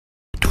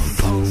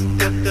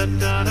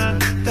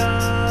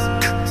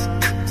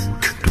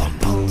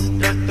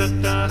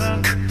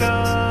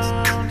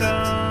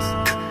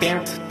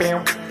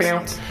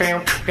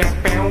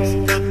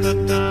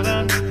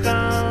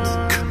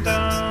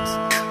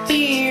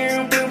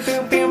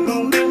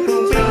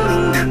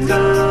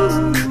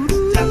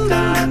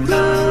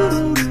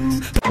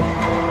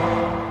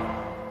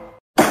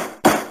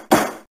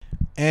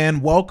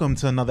And welcome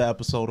to another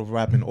episode of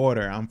Rap in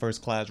Order. I'm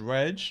First Class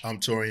Reg. I'm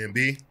Torian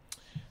B.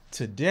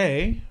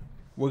 Today,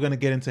 we're going to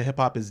get into Hip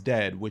Hop is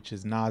Dead, which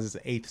is Nas's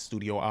 8th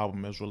studio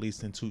album. It was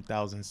released in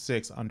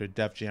 2006 under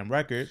Def Jam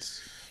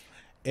Records.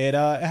 It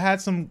had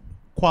some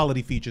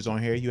quality features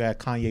on here. You had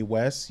Kanye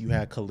West, you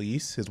had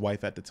Khalees, his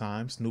wife at the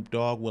time, Snoop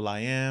Dogg,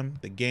 will.i.am,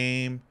 The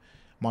Game,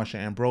 Marsha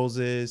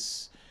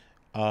Ambrosius,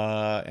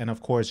 and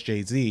of course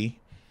Jay-Z.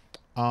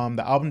 The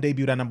album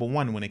debuted at number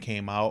 1 when it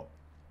came out.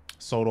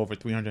 Sold over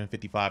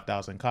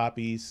 355,000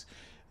 copies.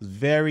 It was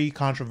very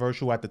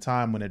controversial at the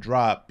time when it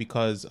dropped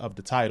because of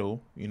the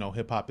title. You know,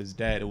 Hip Hop is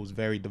Dead. It was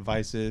very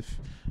divisive.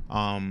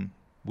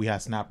 We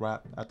had Snap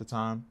Rap at the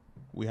time.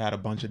 We had a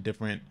bunch of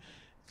different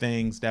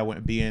things that were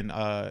being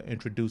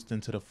introduced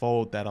into the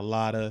fold that a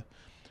lot of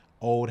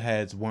old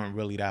heads weren't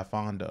really that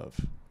fond of.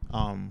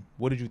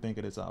 What did you think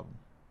of this album?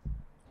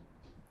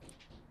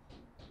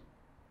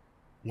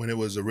 When it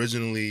was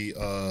originally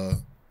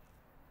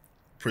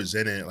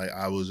presented, like,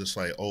 I was just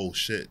like, oh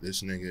shit,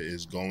 this nigga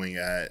is going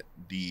at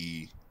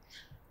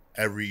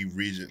every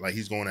region, like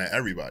he's going at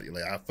everybody.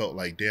 Like, I felt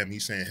like, damn,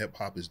 he's saying hip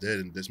hop is dead,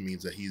 and this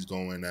means that he's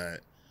going at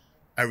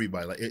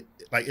everybody.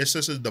 It's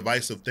just a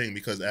divisive thing,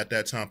 because at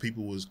that time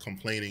people was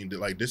complaining that,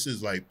 like, this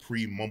is like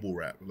pre-mumble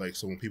rap. Like,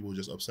 so when people were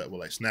just upset with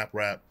like Snap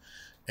Rap,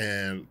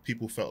 and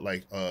people felt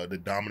like the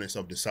dominance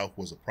of the South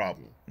was a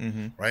problem,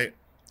 right?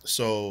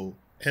 So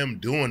him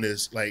doing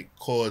this, like,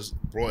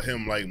 brought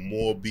him like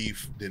more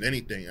beef than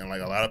anything, and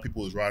like a lot of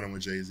people was riding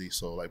with Jay-Z.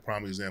 So like,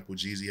 prime example,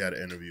 Jeezy had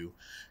an interview,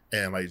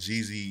 and like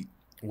Jeezy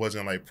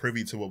wasn't like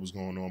privy to what was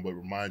going on, but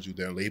remind you,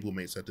 they're label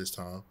mates at this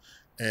time,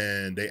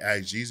 and they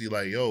asked Jeezy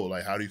like, yo,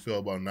 like, how do you feel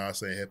about Nas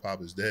saying hip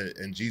hop is dead?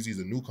 And Jeezy's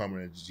a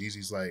newcomer, and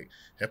Jeezy's like,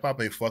 hip hop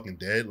ain't fucking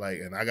dead, like,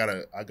 and I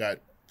got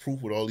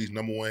proof with all these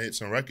 #1 hits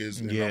and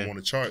records, and I'm on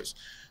the charts.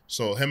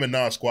 So him and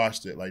Nas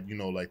squashed it, like, you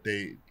know, like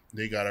they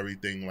got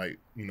everything, like,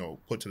 you know,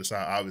 put to the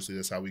side. Obviously,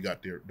 that's how we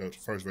got the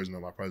first version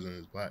of My President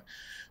is Black.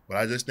 But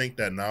I just think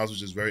that Nas was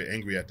just very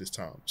angry at this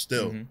time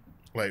still.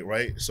 Like,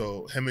 right?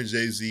 So him and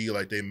Jay-Z,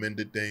 like, they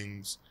mended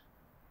things,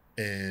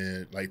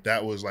 and like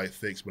that was like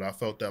fixed. But I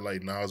felt that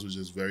like Nas was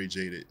just very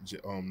jaded.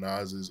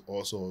 Nas is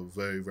also a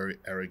very, very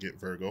arrogant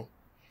Virgo.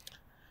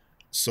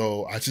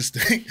 So I just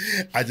think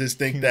that I just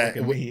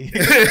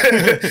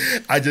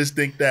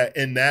think that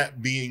in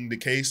that being the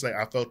case, like,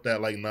 I felt that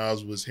like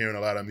Nas was hearing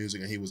a lot of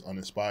music and he was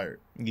uninspired.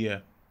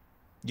 Yeah,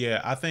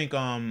 I think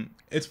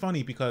it's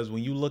funny because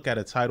when you look at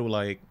a title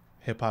like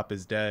Hip Hop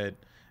is Dead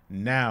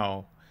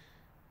now,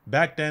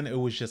 back then it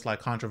was just like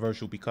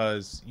controversial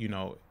because, you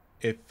know,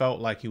 it felt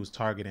like he was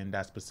targeting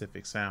that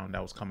specific sound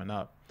that was coming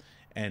up,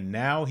 and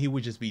now he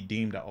would just be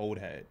deemed an old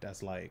head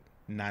that's like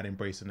not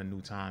embracing the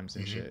new times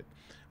and shit.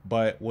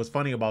 But what's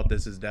funny about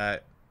this is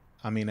that,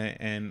 I mean,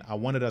 and I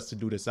wanted us to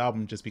do this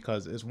album just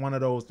because it's one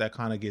of those that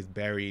kind of gets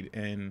buried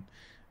in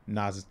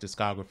Nas's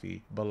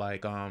discography. But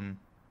like,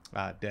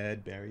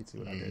 dead, buried, see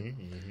what I did?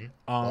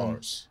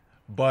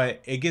 But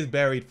it gets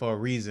buried for a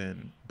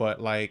reason. But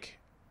like,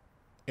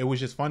 it was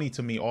just funny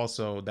to me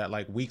also that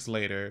like weeks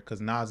later, because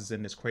Nas is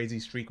in this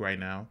crazy streak right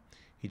now.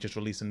 He just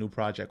released a new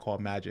project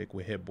called Magic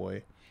with Hit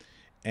Boy.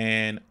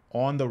 And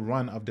on the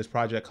run of this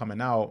project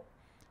coming out,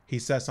 he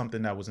said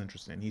something that was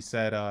interesting. He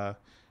said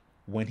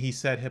when he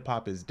said hip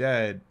hop is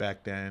dead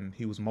back then,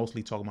 he was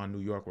mostly talking about New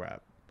York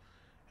rap.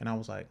 And I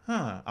was like,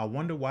 I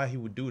wonder why he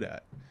would do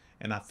that.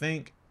 And I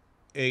think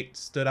it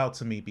stood out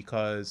to me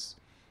because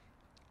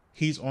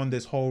he's on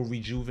this whole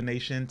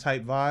rejuvenation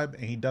type vibe,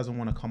 and he doesn't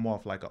want to come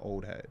off like an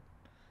old head.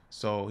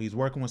 So he's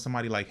working with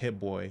somebody like Hit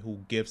Boy who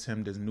gives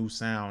him this new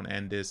sound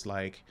and this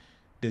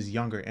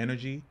younger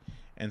energy.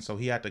 And so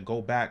he had to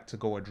go back to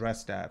go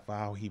address that for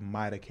how he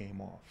might have came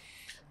off.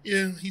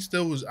 Yeah,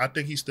 I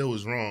think he still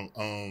was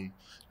wrong.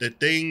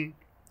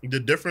 The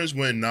difference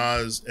when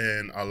Nas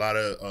and a lot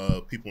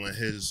of people in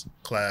his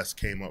class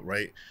came up,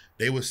 right?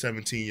 They were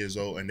 17 years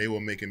old and they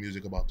were making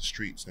music about the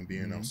streets and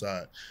being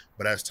outside.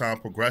 But as time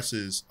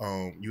progresses,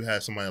 you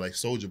had somebody like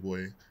Soulja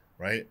Boy,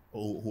 right?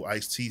 Who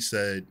Ice-T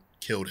said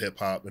killed hip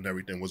hop and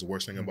everything, was the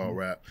worst thing about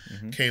rap,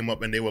 came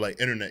up, and they were like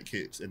internet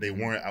kids, and they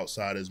weren't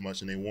outside as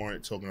much, and they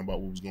weren't talking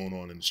about what was going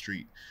on in the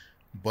street.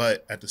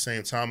 But at the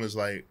same time, it's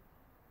like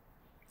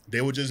they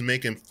were just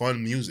making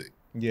fun music.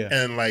 Yeah.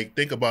 And like,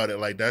 think about it,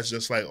 like, that's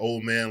just like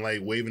old man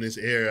like waving his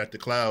hair at the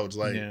clouds.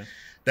 Like,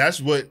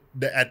 that's what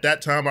at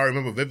that time I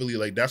remember vividly,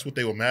 like, that's what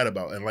they were mad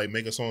about. And like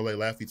making songs like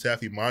Laffy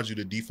Taffy, mind you,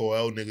 the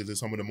D4L niggas is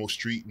some of the most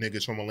street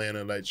niggas from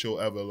Atlanta like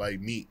you'll ever like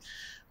meet.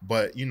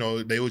 But, you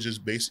know, they were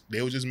just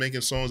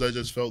making songs that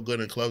just felt good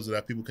in clubs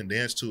that people can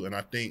dance to. And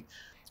I think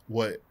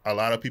what a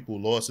lot of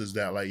people lost is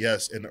that, like,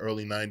 yes, in the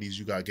early 90s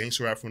you got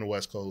gangster rap from the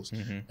West Coast,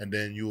 and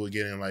then you were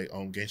getting like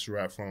gangster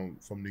rap from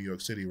New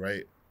York City,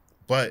 right?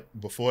 But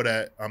before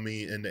that, I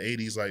mean, in the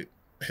 80s, like,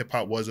 hip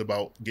hop was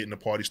about getting the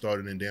party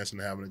started and dancing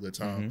and having a good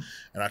time.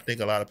 And I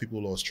think a lot of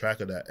people lost track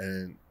of that,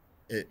 and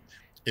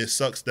it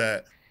sucks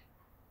that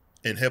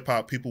in hip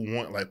hop people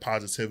want like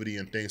positivity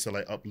and things to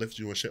like uplift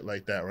you and shit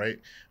like that, right?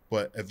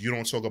 But if you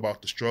don't talk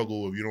about the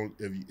struggle, if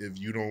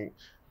you don't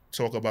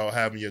talk about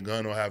having your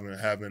gun or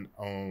having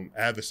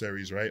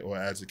adversaries, right? Or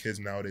as the kids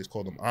nowadays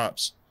call them,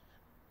 ops,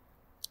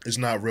 it's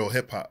not real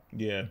hip hop.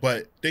 Yeah.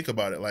 But think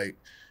about it, like,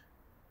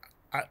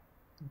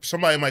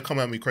 somebody might come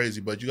at me crazy,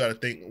 but you got to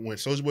think, when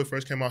Soulja Boy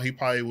first came out, he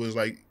probably was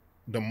like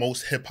the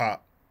most hip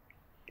hop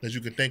that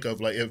you can think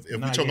of. Like, if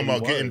we're talking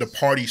about getting the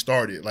party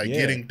started, like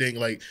getting thing,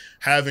 like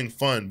having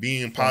fun,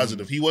 being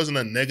positive. He wasn't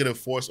a negative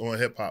force on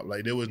hip hop.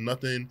 Like, there was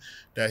nothing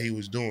that he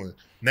was doing.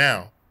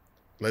 Now,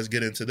 let's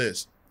get into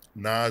this.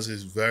 Nas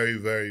is very,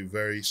 very,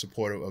 very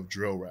supportive of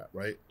drill rap,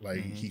 right?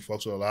 Like, he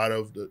fucks with a lot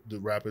of the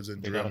rappers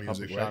in drill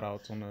music, right? Shout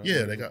outs on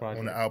the they got project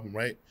on the album,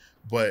 right?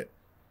 But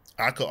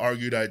I could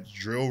argue that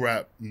drill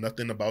rap,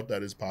 nothing about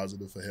that is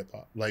positive for hip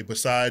hop. Like,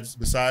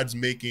 besides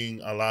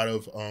making a lot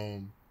of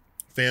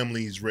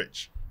families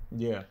rich.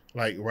 Yeah.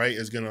 Like, right,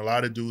 it's getting a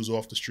lot of dudes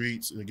off the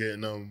streets and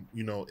getting them,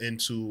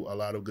 into a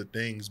lot of good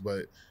things,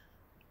 but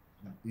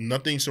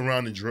nothing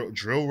surrounding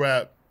drill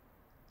rap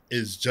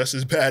is just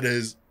as bad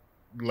as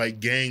like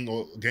gang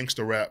or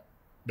gangster rap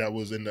that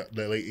was in the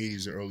late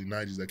 80s and early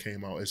 90s that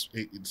came out.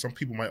 Some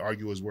people might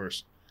argue is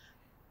worse,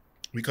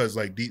 because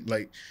like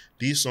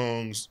these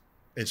songs,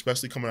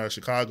 especially coming out of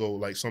Chicago,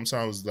 like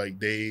sometimes like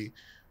they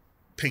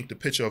paint the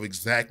picture of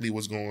exactly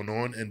what's going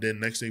on, and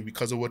then next thing,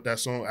 because of what that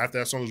song, after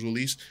that song is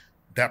released,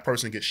 that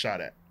person gets shot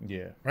at.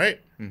 Yeah.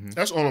 Right?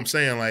 That's all I'm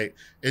saying. Like,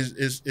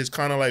 it's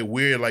kind of like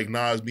weird, like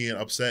Nas being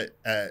upset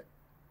at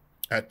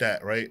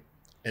that, right?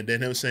 And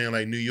then him saying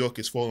like New York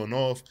is falling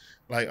off.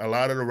 Like, a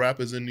lot of the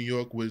rappers in New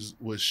York was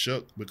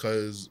shook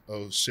because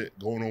of shit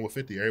going on with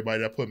 50.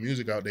 Everybody that put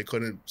music out, they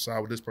couldn't side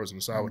with this person,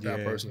 side with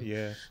that person.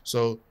 Yeah.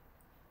 So,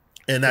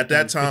 and at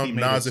that time,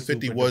 Nas and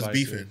 50 was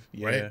beefing,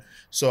 right?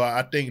 So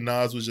I think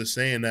Nas was just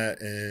saying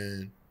that,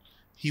 and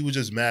he was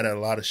just mad at a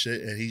lot of shit,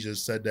 and he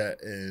just said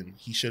that, and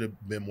he should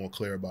have been more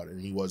clear about it,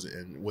 and he wasn't.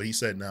 And what he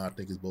said now, I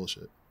think, is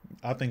bullshit.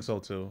 I think so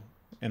too,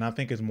 and I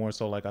think it's more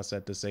so, like I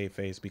said, to save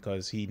face,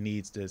 because he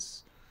needs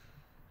this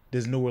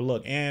newer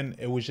look. And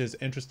it was just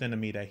interesting to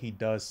me that he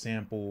does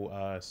sample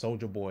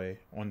Soulja Boy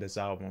on this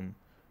album,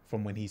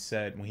 from when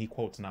he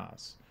quotes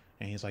Nas,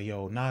 and he's like,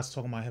 "Yo, Nas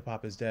talking about hip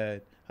hop is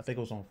dead." I think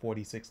it was on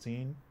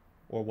 4016,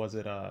 or was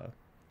it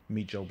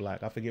Meet Joe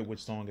Black? I forget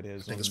which song it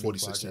is. I think it's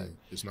 4016.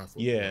 It's not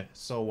 40. Yeah.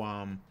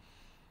 So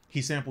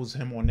he samples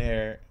him on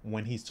there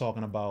when he's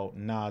talking about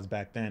Nas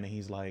back then, and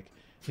he's like,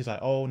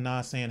 "Oh,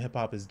 Nas saying hip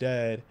hop is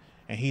dead,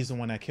 and he's the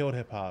one that killed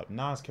hip hop.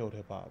 Nas killed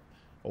hip hop,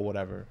 or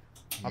whatever."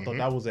 I thought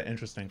that was an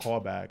interesting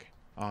callback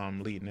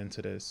leading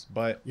into this.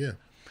 But yeah,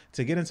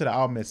 to get into the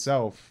album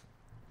itself,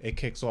 it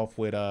kicks off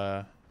with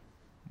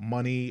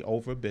Money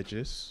Over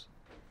Bitches.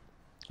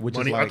 Which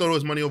money, is like, I thought it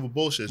was Money Over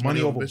Bullshit. It's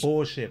money over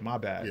bullshit. My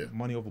bad. Yeah.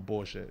 Money Over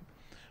Bullshit.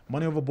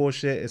 Money Over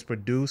Bullshit is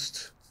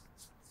produced.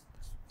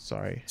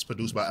 Sorry. It's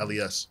produced by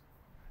LES.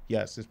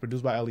 Yes, it's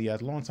produced by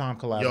LES, longtime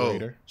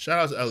collaborator. Yo, shout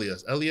out to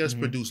LES. LES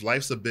produced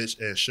Life's a Bitch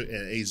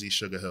and AZ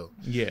Sugar Hill.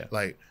 Yeah.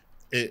 Like,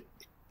 it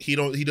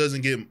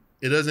doesn't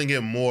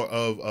get more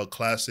of a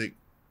classic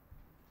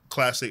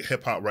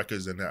hip hop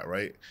records than that,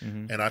 right?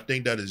 And I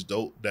think that is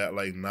dope that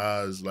like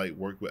Nas like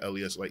worked with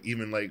LES. Like,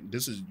 even like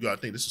I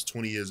think this is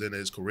 20 years into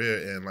his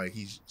career, and like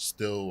he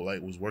still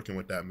like was working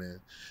with that man,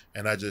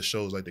 and that just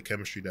shows like the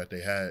chemistry that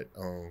they had.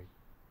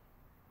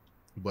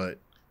 But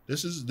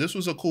this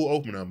was a cool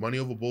opener. Money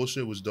Over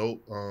Bullshit was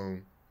dope. I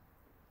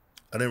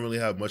didn't really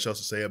have much else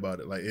to say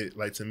about it.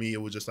 Like to me,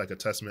 it was just like a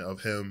testament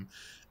of him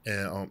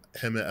and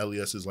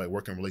LES's like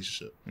working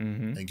relationship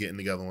and getting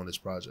together on this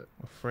project.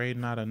 Afraid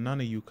not of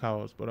none of you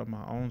cowards, but of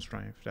my own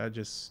strength.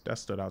 That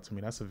stood out to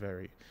me. That's a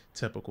very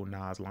typical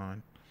Nas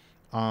line.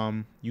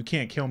 You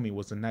Can't Kill Me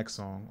was the next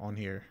song on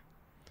here,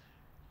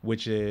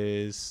 which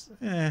is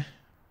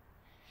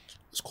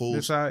it's cool.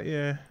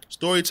 Yeah.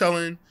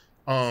 Storytelling.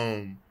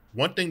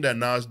 One thing that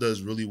Nas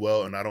does really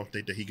well, and I don't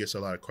think that he gets a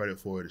lot of credit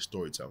for it, is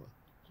storytelling.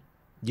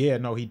 Yeah,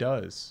 no, he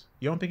does.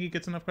 You don't think he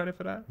gets enough credit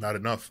for that? Not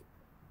enough.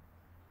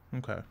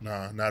 Okay.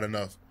 Nah, not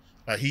enough.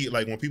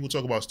 Like when people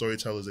talk about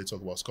storytellers, they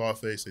talk about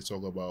Scarface, they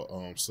talk about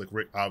Slick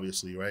Rick,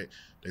 obviously, right?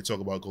 They talk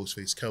about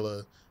Ghostface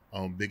Killah,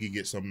 Biggie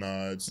gets some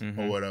nods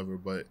or whatever,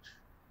 but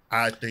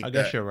I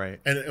guess you're right.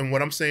 And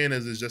what I'm saying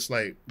is just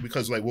like,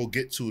 because like we'll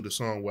get to the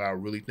song where I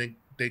really think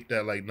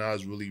that like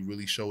Nas really,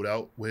 really showed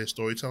out with his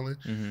storytelling.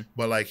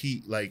 But like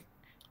he like,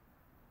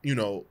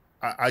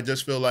 I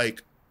just feel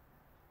like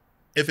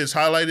if it's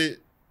highlighted,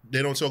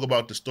 they don't talk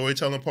about the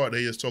storytelling part.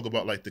 They just talk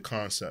about like the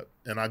concept.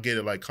 And I get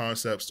it, like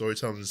concept,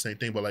 storytelling is the same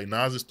thing. But like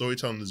Nas's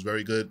storytelling is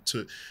very good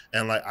too.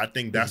 And like I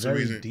think that's the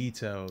reason.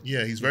 Detailed.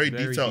 Yeah, he's very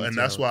detailed, and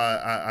that's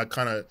why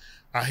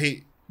I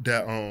hate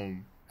that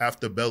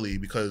after Belly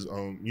because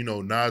you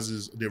know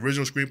the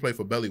original screenplay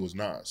for Belly was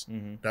Nas.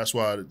 Mm-hmm. That's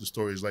why the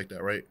story is like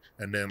that, right?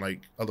 And then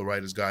like other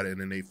writers got it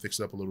and then they fixed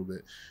it up a little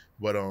bit.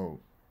 But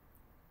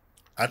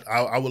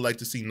I would like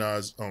to see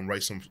Nas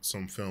write some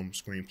film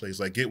screenplays,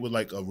 like get with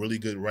like a really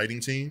good writing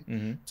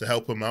team to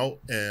help him out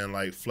and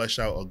like flesh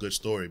out a good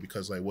story,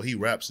 because like what he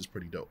raps is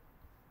pretty dope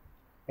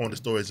on the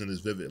stories and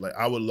is vivid. Like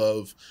I would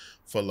love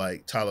for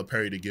like Tyler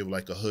Perry to give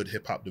like a hood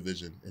hip hop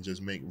division and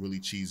just make really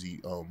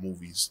cheesy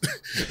movies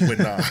with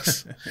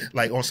Nas,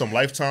 like on some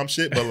Lifetime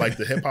shit, but like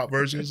the hip hop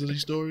versions of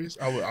these stories.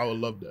 I would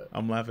love that.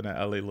 I'm laughing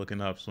at LA looking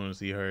up as soon as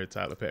he heard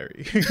Tyler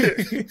Perry.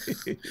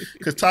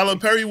 Because Tyler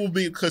Perry will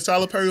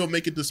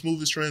make it the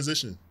smoothest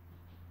transition.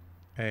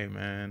 Hey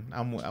man,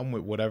 I'm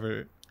with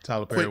whatever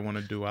Tyler Perry want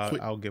to do.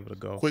 I'll give it a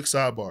go. Quick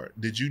sidebar: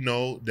 did you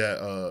know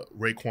that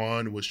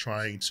Raekwon was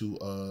trying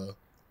to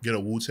get a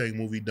Wu-Tang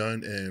movie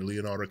done and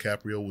Leonardo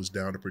DiCaprio was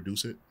down to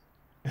produce it?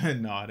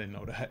 No, I didn't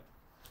know that.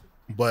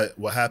 But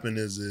what happened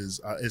is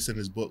it's in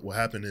his book. What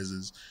happened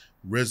is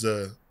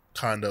RZA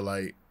kind of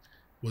like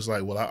was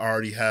like, well, I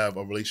already have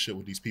a relationship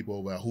with these people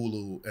over at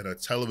Hulu, and a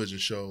television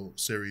show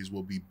series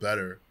will be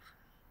better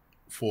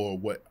for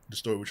what the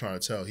story we're trying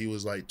to tell. He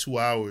was like, 2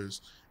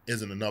 hours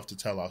isn't enough to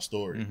tell our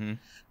story. Mm-hmm.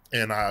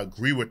 And I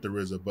agree with the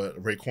RZA,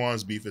 but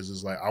Raekwon's beef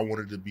is like, I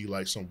wanted to be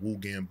like some Wu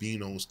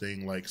Gambino's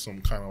thing, like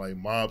some kind of like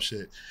mob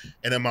shit.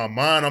 And in my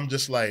mind, I'm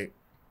just like,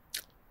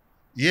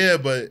 yeah,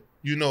 but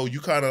you know,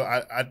 you kind of,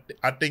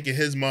 I think in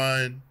his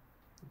mind,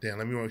 damn,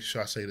 let me make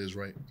sure I say this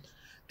right.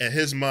 In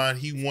his mind,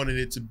 he wanted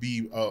it to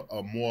be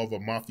a more of a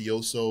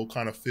mafioso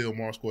kind of feel,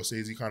 Martin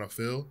Scorsese kind of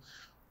feel,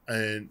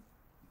 and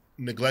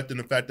neglecting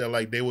the fact that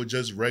like they were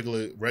just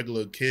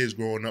regular kids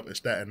growing up in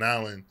Staten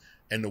Island.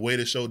 And the way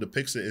the show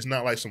depicts it, it's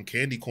not like some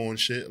candy corn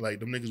shit. Like,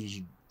 them niggas was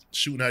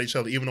shooting at each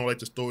other, even though, like,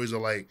 the stories are,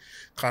 like,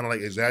 kind of,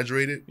 like,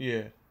 exaggerated.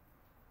 Yeah.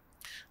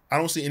 I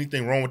don't see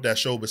anything wrong with that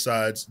show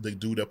besides the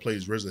dude that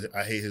plays RZA.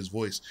 I hate his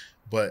voice.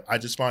 But I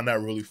just find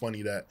that really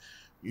funny that,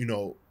 you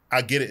know,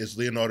 I get it. It's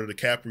Leonardo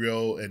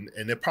DiCaprio,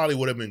 and it probably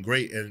would have been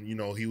great. And, you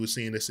know, he was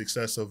seeing the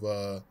success of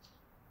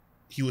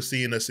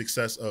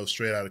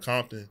Straight Outta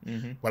Compton.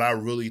 Mm-hmm. But I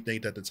really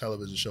think that the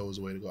television show is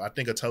the way to go. I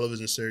think a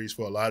television series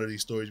for a lot of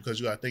these stories,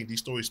 because I think these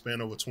stories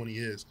span over 20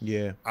 years.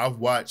 Yeah. I've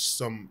watched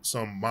some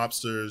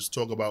mobsters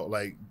talk about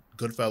like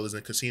Goodfellas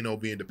and Casino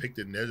being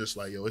depicted, and they're just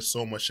like, yo, it's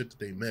so much shit that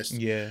they missed.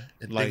 Yeah.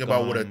 And like, think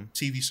about what a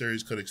TV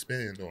series could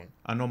expand on.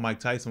 I know Mike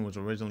Tyson was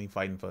originally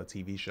fighting for a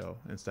TV show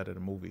instead of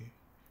the movie.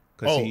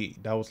 Because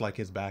that was like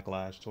his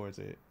backlash towards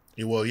it.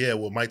 Yeah,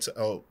 well,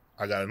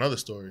 I got another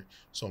story.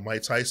 So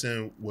Mike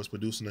Tyson was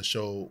producing a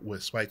show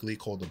with Spike Lee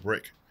called The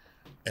Brick,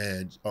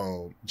 and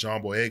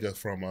John Boyega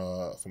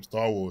from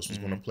Star Wars was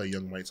going to play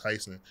young Mike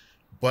Tyson.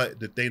 But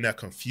the thing that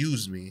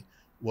confused me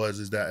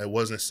is that it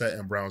wasn't set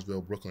in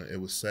Brownsville, Brooklyn. It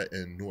was set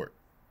in Newark.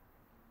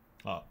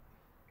 Oh,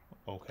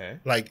 okay.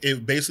 Like,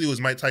 it basically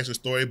was Mike Tyson's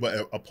story,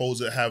 but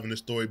opposed to having the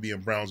story be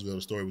in Brownsville,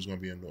 the story was going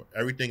to be in Newark.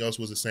 Everything else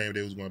was the same.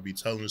 They was going to be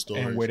telling the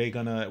story. And were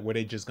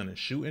they just gonna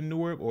shoot in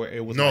Newark, or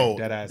it was no? Like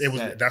dead ass it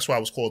was set? That's why it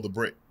was called The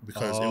Brick,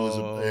 because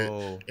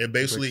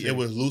it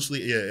was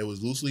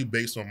loosely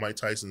based on Mike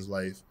Tyson's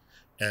life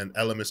and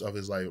elements of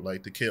his life.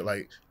 Like the kid,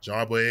 like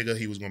John Boyega,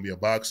 he was going to be a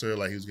boxer.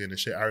 Like, he was getting the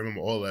shit. I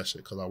remember all that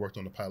shit because I worked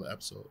on the pilot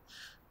episode,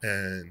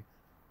 and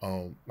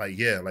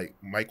like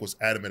Mike was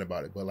adamant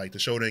about it, but like the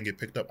show didn't get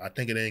picked up. I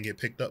think it didn't get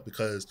picked up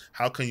because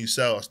how can you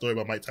sell a story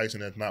about Mike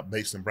Tyson that's not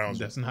based in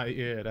Brownsville?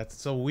 That's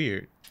so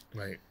weird.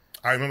 Like,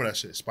 I remember that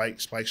shit. Spike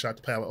shot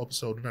the pilot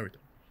episode and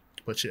everything.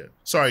 But yeah,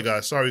 sorry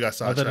guys.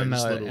 Other than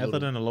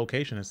the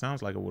location, it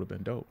sounds like it would have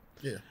been dope.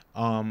 Yeah.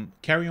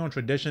 Carry On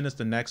Tradition is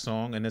the next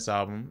song in this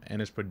album,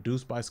 and it's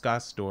produced by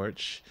Scott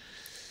Storch.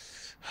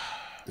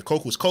 The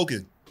coke was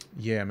coking.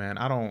 Yeah, man,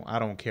 I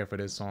don't care for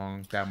this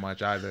song that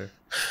much either.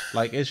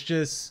 Like, it's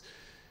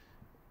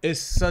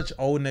such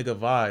old nigga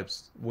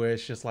vibes where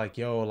it's just like,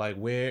 yo, like,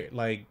 where,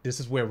 like, this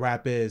is where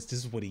rap is. This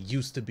is what it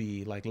used to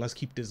be. Like, let's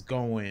keep this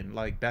going.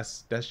 Like,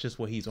 that's just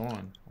what he's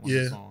on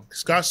yeah. The song.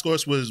 Scott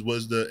Storch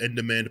was the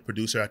in-demand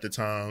producer at the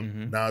time.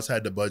 Mm-hmm. Nas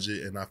had the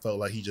budget, and I felt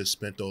like he just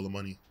spent all the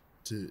money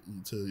to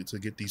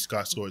get these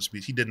Scott Storch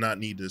beats. He did not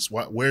need this.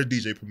 Where's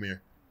DJ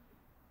Premier?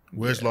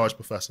 Where's Large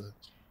Professor?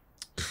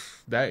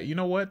 That, you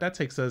know what? That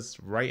takes us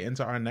right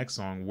into our next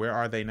song. Where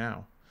Are They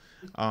Now?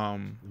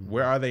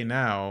 Where Are They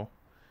Now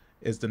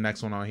is the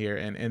next one on here.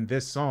 And in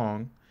this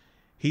song,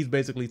 he's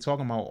basically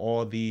talking about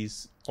all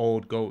these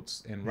old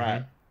goats in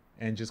rap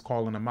and just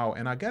calling them out.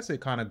 And I guess it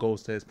kind of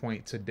goes to his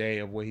point today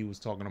of what he was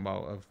talking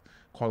about, of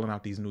calling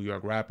out these New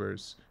York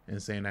rappers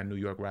and saying that New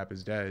York rap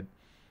is dead.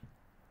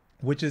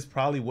 Which is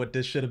probably what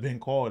this should have been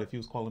called if he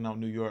was calling out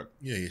New York.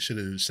 Yeah, he should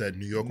have said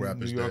New York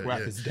rap is dead. New York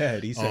rap is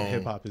dead. He said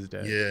hip hop is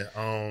dead.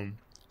 Yeah.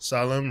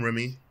 Salem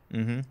Remy.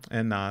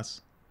 And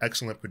Nas.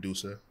 Excellent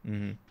producer.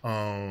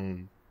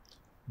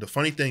 The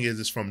funny thing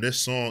is from this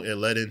song, it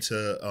led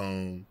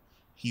into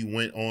he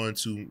went on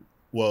to,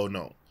 well,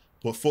 no.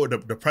 Before the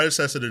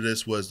predecessor to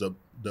this was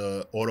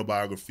the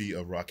autobiography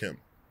of Rakim.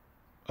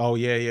 Oh,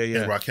 yeah.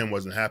 And Rakim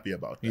wasn't happy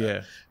about that.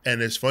 Yeah.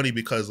 And it's funny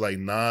because like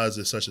Nas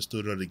is such a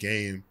student of the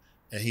game,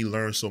 and he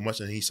learns so much,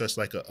 and he's such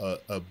like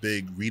a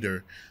big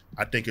reader.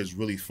 I think it's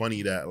really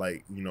funny that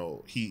like, you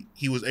know, he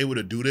was able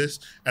to do this,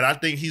 and I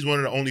think he's one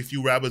of the only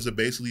few rappers that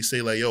basically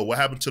say like, yo, what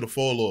happened to the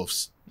fall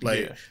offs?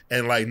 Like,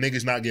 and like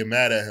niggas not get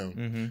mad at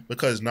him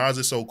because Nas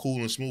is so cool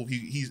and smooth.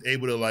 He's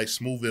able to like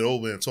smooth it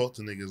over and talk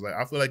to niggas. Like,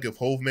 I feel like if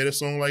Hove made a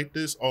song like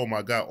this, oh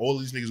my god, all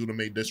these niggas would have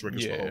made diss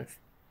records for Hove.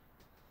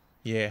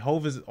 Yeah,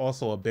 Hove is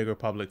also a bigger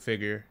public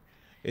figure.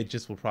 It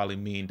just would probably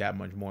mean that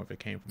much more if it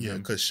came from him. Yeah,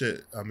 because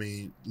shit, I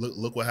mean,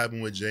 look what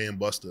happened with Jay and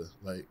Busta.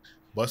 Like,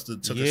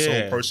 Busta took it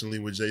so personally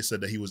when Jay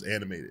said that he was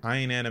animated. I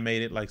ain't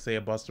animated, like, say,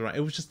 a Busta Rhymes.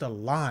 It was just a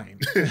line.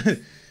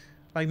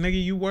 Like,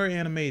 nigga, you were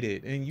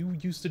animated, and you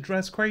used to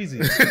dress crazy.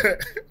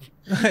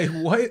 Like,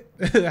 what?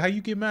 How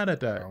you get mad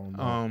at that? I don't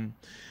know.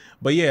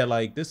 But yeah,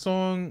 like, this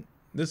song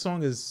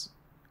is...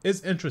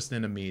 It's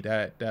interesting to me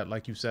that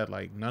like you said,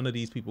 like, none of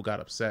these people got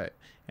upset,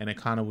 and it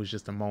kind of was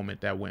just a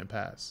moment that went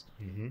past.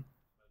 Mm-hmm.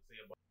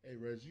 Hey,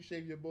 Reg, you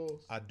shave your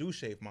balls? I do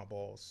shave my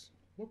balls.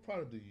 What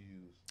product do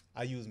you use?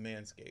 I use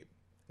Manscaped,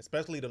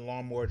 especially the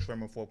Lawnmower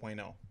Trimmer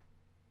 4.0.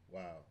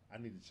 Wow, I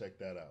need to check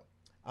that out.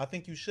 I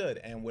think you should.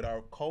 And with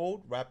our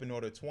code,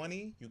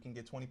 RAPINORDER20, you can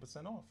get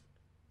 20% off.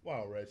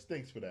 Wow, Reg,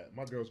 thanks for that.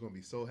 My girl's going to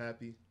be so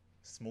happy.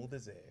 Smooth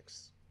as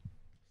eggs.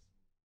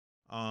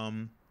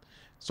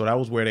 So that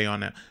was where they on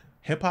that.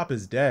 Hip Hop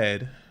is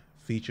Dead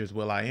features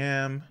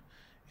will.i.am.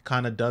 It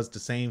kind of does the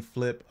same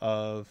flip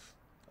of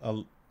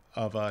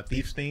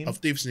Thief's Theme. Of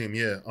Thief's Theme,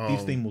 yeah.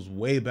 Thief's Theme was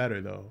way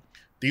better though.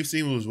 Thief's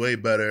Theme was way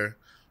better.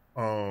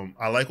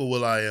 I like what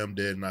will.i.am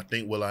did, and I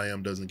think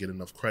will.i.am doesn't get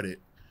enough credit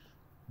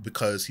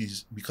because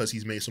he's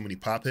made so many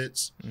pop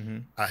hits. Mm-hmm.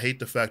 I hate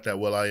the fact that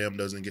will.i.am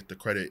doesn't get the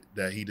credit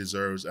that he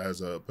deserves as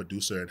a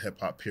producer in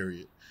hip hop,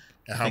 period.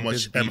 And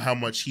how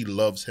much he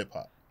loves hip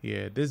hop.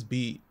 Yeah, this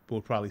beat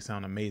will probably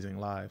sound amazing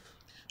live.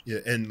 Yeah,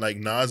 and like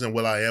Nas and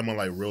will.i.am are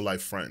like real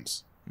life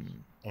friends.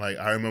 Like,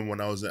 I remember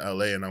when I was in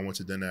LA and I went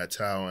to dinner at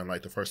Tao, and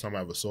like the first time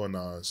I ever saw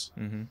Nas,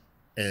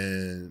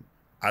 and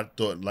I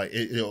thought like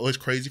it was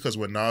crazy because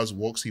when Nas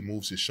walks, he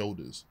moves his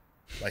shoulders,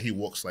 like he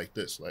walks like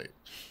this, like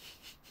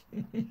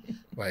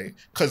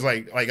because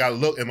like I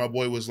looked and my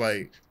boy was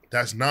like,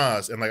 that's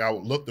Nas, and like I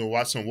looked and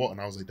watched him walk,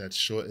 and I was like, that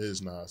sure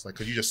is Nas, like,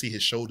 cause you just see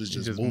his shoulders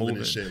just moving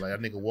and shit, like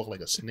that nigga walk like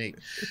a snake.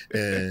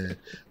 And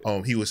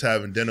he was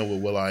having dinner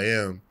with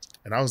will.i.am,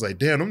 and I was like,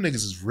 damn, them niggas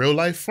is real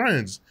life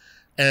friends.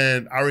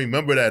 And I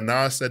remember that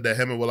Nas said that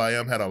him and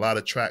will.i.am had a lot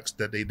of tracks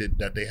that they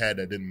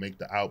didn't make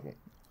the album,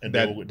 and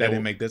they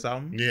didn't make this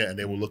album. Yeah, and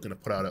they were looking to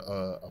put out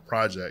a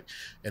project,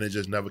 and it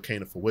just never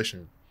came to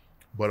fruition.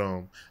 But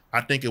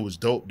I think it was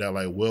dope that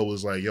like Will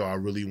was like, yo, I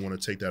really want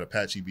to take that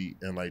Apache beat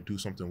and like do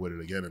something with it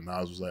again, and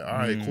Nas was like, all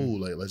right,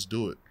 cool, like let's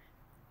do it.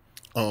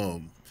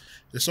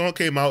 The song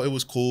came out, it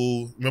was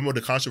cool. Remember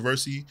the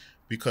controversy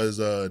because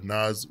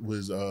Nas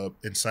was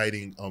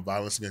inciting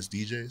violence against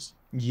DJs.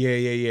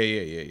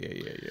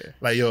 Yeah.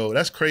 Like, yo,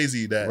 that's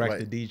crazy that Wreck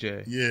like the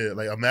DJ. Yeah,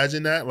 like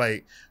imagine that,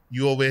 like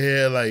you over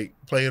here like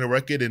playing a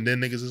record and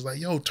then niggas is like,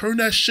 yo, turn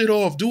that shit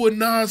off, do what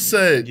Nas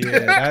said.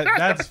 Yeah,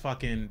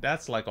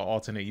 that's like an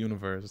alternate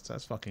universe.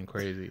 That's fucking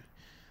crazy.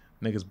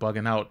 Niggas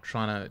bugging out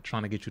trying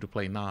to get you to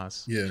play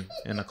Nas. Yeah.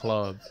 In the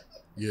club.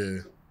 Yeah.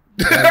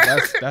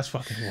 That's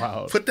fucking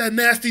wild. Put that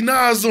nasty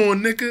Nas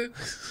on, nigga.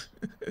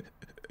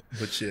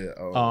 But yeah.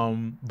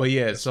 But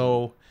yeah,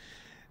 so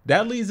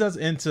that leads us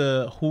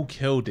into Who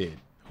Killed It.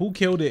 Who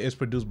Killed It is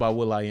produced by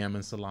will.i.am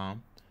and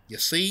Salam. You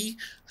see?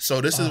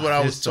 So this is what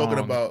I was talking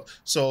about.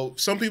 So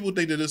some people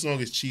think that this song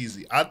is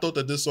cheesy. I thought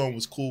that this song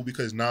was cool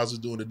because Nas was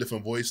doing the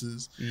different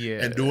voices.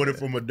 Yeah. And doing it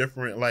from a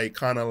different, like,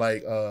 kind of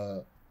like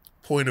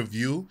point of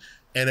view.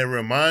 And it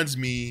reminds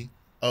me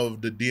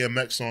of the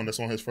DMX song that's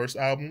on his first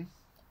album,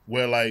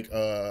 where like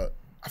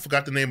I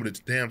forgot the name of the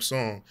damn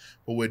song,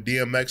 but where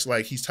DMX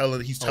like he's telling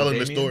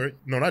the story.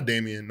 No, not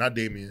Damien.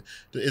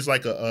 It's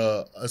like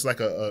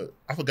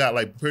I forgot,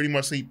 like pretty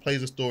much he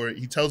plays a story.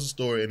 He tells a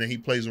story and then he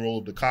plays the role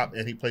of the cop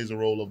and he plays the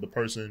role of the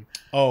person.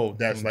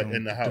 That's like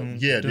in the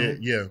house.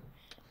 Yeah.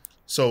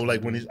 So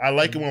like I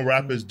like it when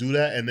rappers do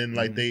that and then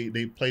like they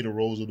play the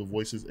roles of the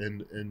voices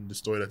in the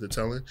story that they're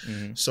telling.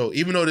 So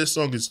even though this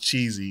song is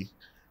cheesy,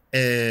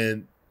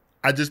 and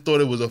I just thought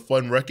it was a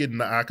fun record,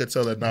 and I could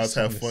tell that Nas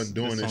had fun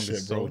doing this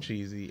shit, bro. So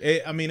cheesy.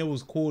 It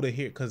was cool to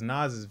hear because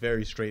Nas is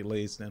very straight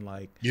laced and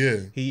like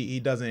he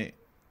doesn't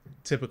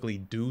typically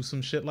do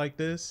some shit like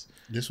this.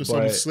 This was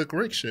some Slick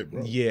Rick shit,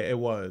 bro. Yeah, it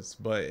was,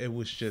 but it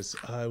was just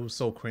it was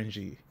so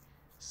cringy.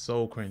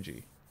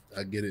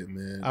 I get it,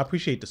 man. I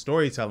appreciate the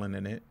storytelling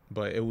in it,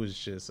 but it was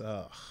just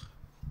I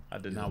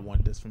did not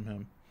want this from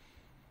him.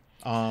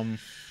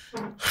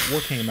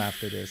 What came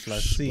after this?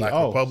 Let's see. Black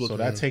Republican. So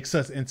that takes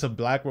us into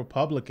Black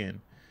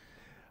Republican.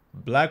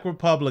 Black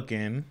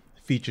Republican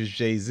features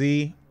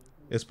Jay-Z.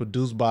 It's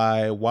produced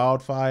by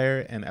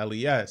Wildfire and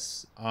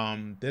LES.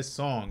 This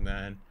song,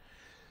 man.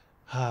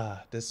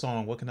 This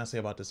song, what can I say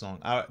about this song?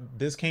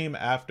 This came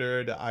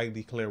after the I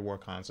Declare War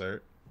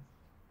concert,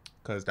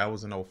 because that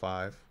was in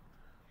 2005.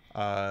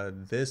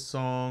 This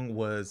song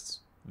was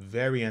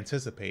very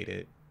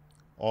anticipated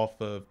off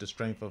of the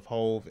strength of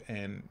Hove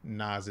and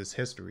Nas's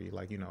history.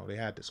 Like, you know, they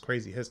had this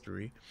crazy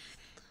history.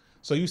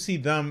 So you see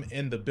them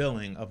in the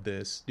billing of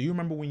this. Do you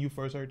remember when you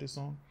first heard this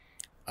song?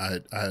 I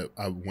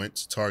went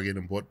to Target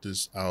and bought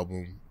this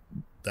album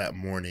that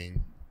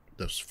morning.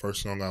 The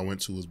first song I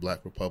went to was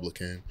Black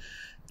Republican.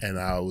 And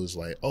I was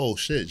like, oh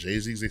shit,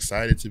 Jay-Z's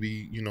excited to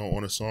be, you know,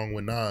 on a song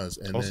with Nas.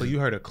 And also, you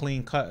heard a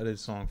clean cut of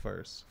this song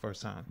first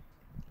time.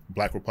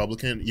 Black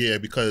Republican? Yeah,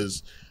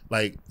 because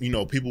like, you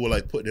know, people were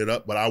like putting it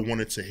up, but I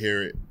wanted to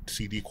hear it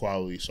CD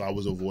quality, so I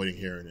was avoiding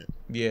hearing it.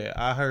 Yeah,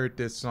 I heard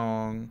this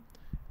song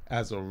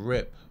as a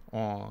rip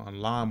on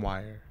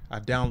LimeWire. I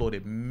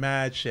downloaded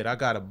mad shit. I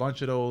got a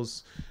bunch of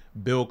those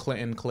Bill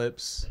Clinton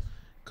clips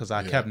because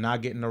I kept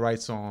not getting the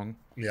right song.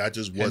 Yeah, I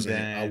just wasn't.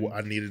 Then,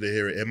 I needed to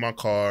hear it in my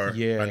car.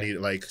 Yeah, I needed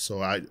like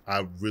so. I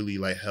really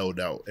like held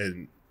out,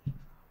 and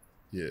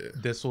yeah,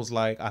 this was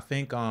like I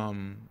think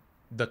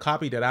the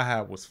copy that I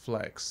had was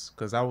Flex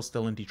because I was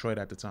still in Detroit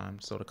at the time.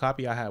 So the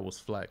copy I had was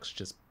Flex,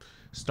 just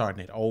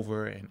starting it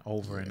over and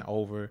over and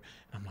over. And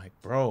I'm like,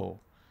 bro,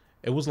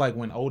 it was like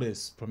when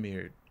Otis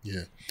premiered.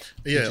 Yeah.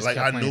 Like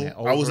I knew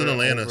I was in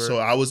Atlanta, so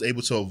I was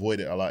able to avoid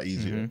it a lot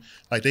easier. Mm-hmm.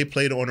 Like they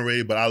played it on the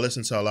radio, but I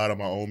listened to a lot of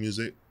my own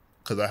music.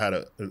 Because I had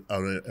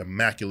an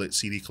immaculate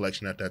CD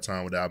collection at that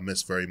time that I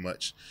missed very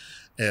much.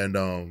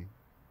 And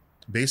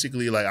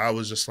basically, like, I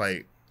was just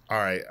like, all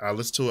right, I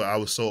listened to it. I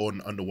was so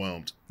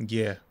underwhelmed.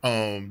 Yeah.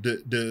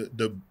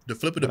 The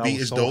flip of the beat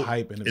is so dope.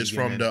 It's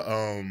from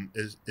the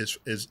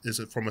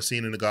is from a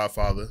scene in The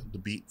Godfather, the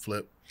beat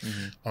flip.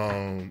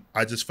 Mm-hmm.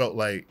 I just felt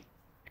like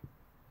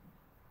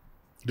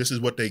this is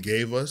what they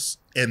gave us.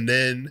 And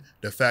then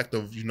the fact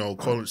of, you know,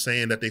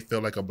 saying that they feel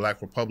like a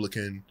Black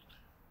Republican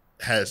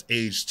has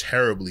aged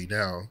terribly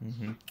now,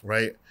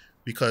 right?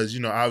 Because,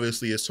 you know,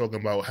 obviously it's talking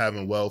about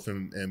having wealth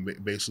and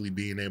basically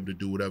being able to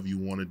do whatever you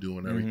want to do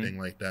and everything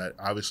like that.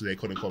 Obviously they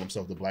couldn't call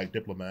themselves the Black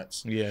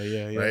diplomats.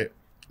 Yeah. Right?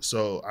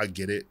 So I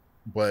get it.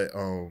 But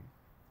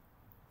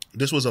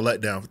this was a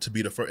letdown to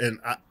be the first. And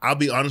I'll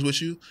be honest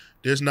with you,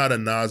 there's not a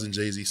Nas and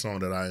Jay-Z song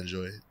that I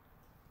enjoy.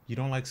 You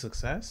don't like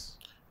Success?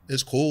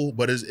 It's cool,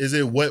 but is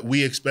it what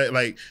we expect?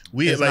 Like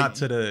it's like not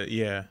to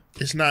the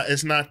It's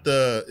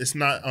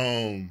not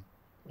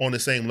on the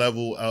same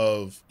level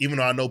of, even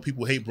though I know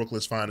people hate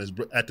Brooklyn's Finest,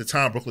 at the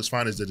time Brooklyn's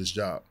Finest did his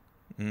job.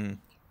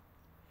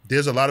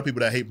 There's a lot of people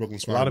that hate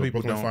Brooklyn's Finest. A lot of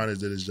people Brooklyn's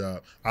Finest did his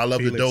job. I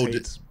love the Doe.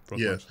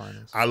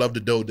 I love the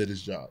Doe did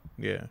his job.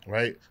 Yeah.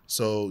 Right.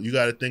 So you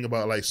got to think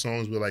about like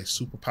songs with like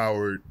super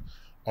powered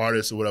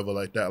artists or whatever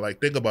like that. Like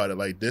think about it.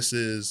 Like this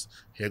is,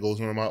 here goes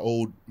one of my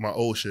old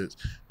shits.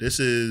 This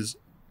is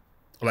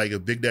like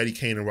if Big Daddy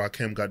Kane and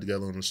Rakim got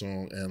together on a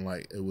song and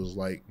like it was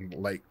like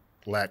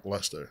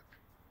lackluster.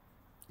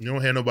 You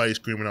don't hear nobody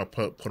screaming out,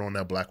 put on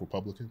that Black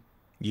Republican.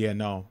 Yeah,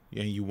 no.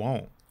 Yeah, you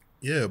won't.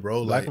 Yeah,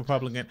 bro. Black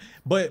Republican.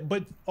 But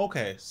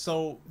okay,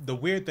 so the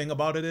weird thing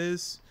about it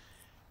is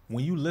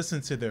when you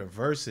listen to their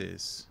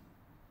verses,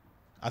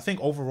 I think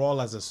overall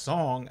as a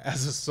song,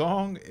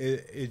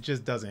 it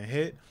just doesn't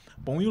hit.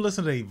 But when you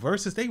listen to their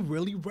verses, they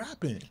really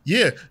rapping.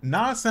 Yeah.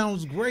 Nas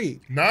sounds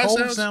great.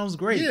 Sounds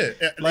great. Yeah.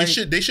 Like,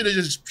 they should have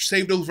just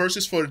saved those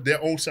verses for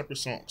their own separate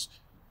songs.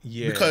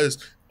 Yeah. Because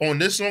on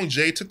this song,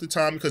 Jay took the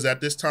time, because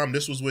at this time,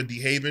 this was when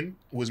D-Haven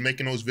was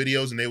making those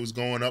videos and they was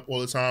going up all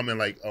the time, and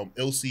like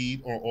Ill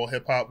Seed or All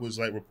Hip Hop was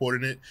like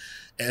reporting it,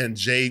 and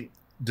Jay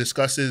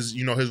discusses,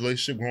 you know, his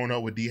relationship growing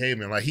up with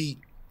D-Haven. Like he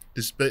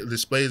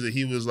displays that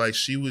he was like,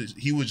 he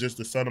was just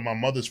the son of my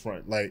mother's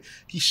friend. Like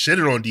he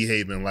shitted on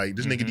D-Haven. Like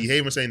this nigga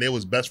D-Haven saying they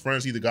was best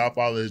friends. He the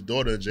godfather of his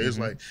daughter. And Jay's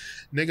like,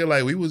 nigga,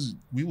 like we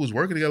was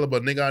working together,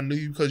 but nigga, I knew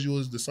you because you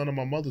was the son of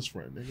my mother's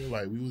friend. Nigga,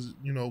 like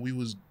we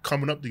was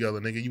coming up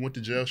together. Nigga, you went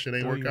to jail, shit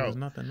ain't work out.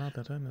 Nothing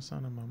the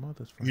son of my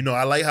mother's friend. You know,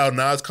 I like how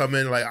Nas come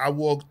in. Like I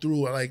walked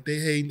through, like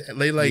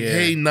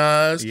hey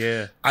Nas.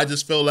 Yeah. I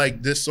just felt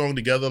like this song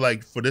together,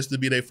 like for this to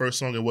be their first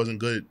song, it wasn't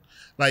good.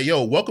 Like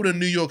yo, Welcome to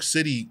New York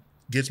City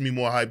gets me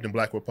more hype than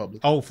Black Republic.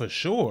 Oh, for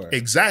sure.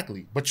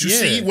 Exactly. But you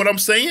see what I'm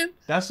saying?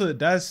 That's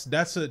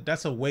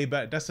a way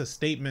back. That's a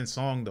statement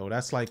song though.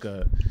 That's like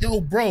a yo,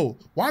 bro.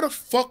 Why the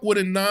fuck would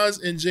a Nas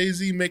and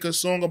Jay-Z make a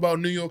song about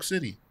New York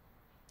City?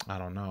 I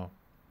don't know.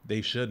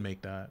 They should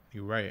make that.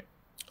 You're right.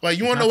 Like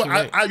you wanna know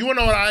what you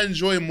wanna know what I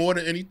enjoy more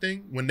than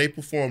anything? When they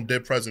perform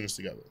Dead Presidents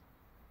together.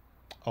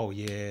 Oh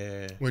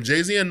yeah. When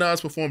Jay-Z and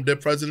Nas perform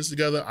Dead Presidents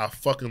together, I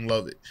fucking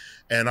love it.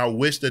 And I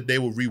wish that they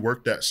would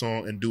rework that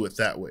song and do it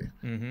that way.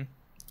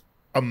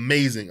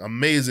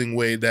 Amazing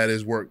way that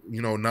is worked.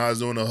 You know, Nas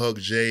doing a hook,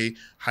 Jay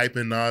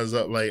hyping Nas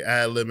up, like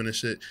ad-libbing and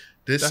shit.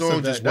 This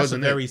song just wasn't. That's a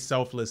very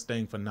selfless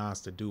thing for Nas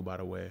to do, by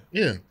the way.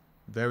 Yeah.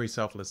 Very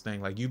selfless thing.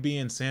 Like you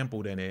being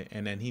sampled in it,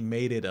 and then he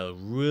made it a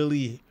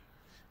really,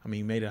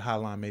 made it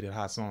hot line, made it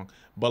hot song.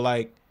 But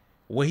like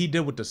what he did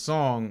with the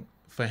song,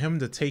 for him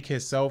to take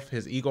his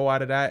ego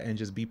out of that and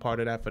just be part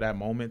of that for that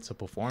moment to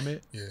perform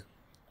it. Yeah.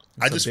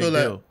 I just feel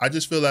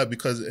that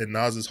because in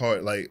Nas's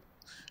heart, like,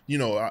 you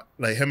know,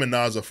 like him and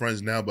Nas are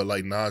friends now, but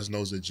like Nas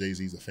knows that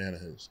Jay-Z's a fan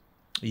of his.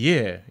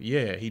 Yeah,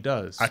 he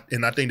does.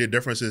 And I think the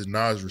difference is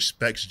Nas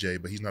respects Jay,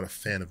 but he's not a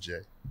fan of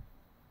Jay.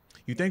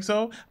 You think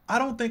so? I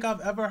don't think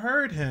I've ever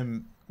heard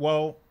him.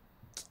 Well,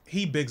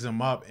 he bigs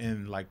him up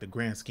in like the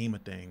grand scheme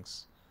of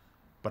things,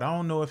 but I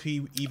don't know if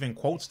he even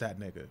quotes that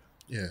nigga.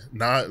 Yeah,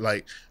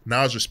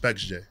 Nas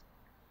respects Jay.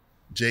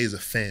 Jay is a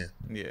fan.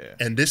 Yeah,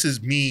 and this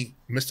is me,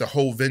 Mr.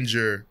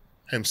 Hovenger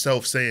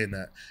himself saying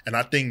that, and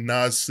I think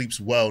Nas sleeps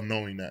well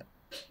knowing that.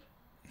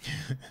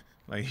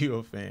 like you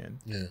a fan.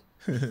 Yeah.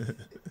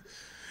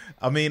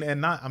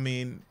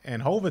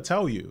 And Hov will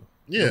tell you.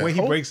 Yeah, the way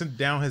he breaks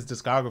down his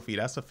discography,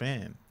 that's a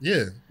fan.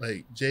 Yeah,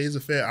 like Jay's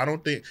a fan. I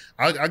don't think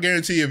I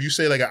guarantee you if you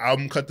say like an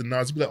album cut to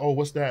Nas, you'd be like, oh,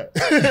 what's that?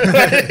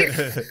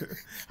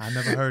 I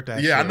never heard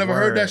that. Yeah, shit. I never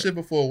heard that shit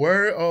before.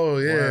 Word? Oh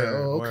yeah.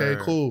 Oh, okay, word.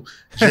 cool.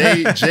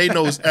 Jay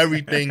knows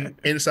everything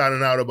inside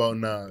and out about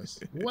Nas.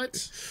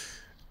 What?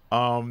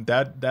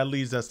 That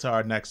leads us to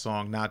our next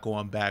song, Not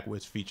Going Back,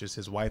 which features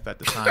his wife at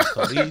the time,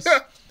 Khalees,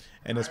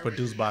 and it's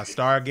produced by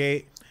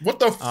Stargate. What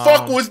the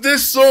fuck was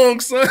this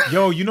song, son?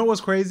 Yo, you know what's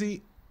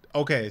crazy?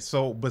 Okay,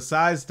 so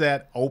besides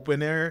that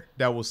opener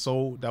that was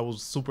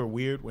super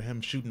weird with him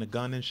shooting a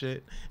gun and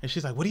shit, and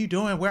she's like, "What are you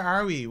doing? Where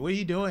are we? What are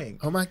you doing?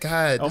 Oh my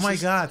god! Oh my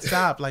god!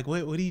 Stop! Like,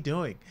 what are you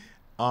doing?"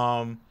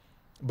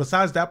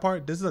 Besides that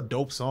part, this is a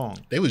dope song.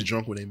 They was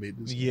drunk when they made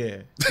this. Yeah,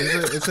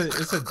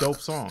 it's a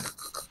dope song,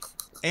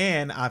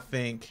 and I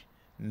think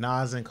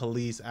Nas and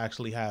Khalees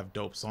actually have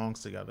dope songs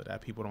together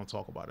that people don't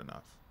talk about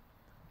enough.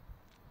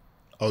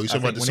 Oh, you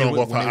talking about the song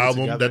off her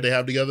album that they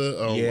have together?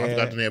 Oh, yeah. I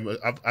forgot the name.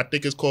 I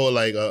think it's called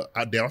like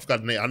I forgot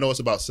the name. I know it's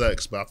about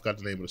sex, but I forgot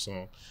the name of the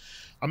song.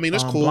 I mean,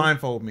 it's cool.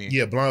 Blindfold Me.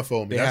 Yeah,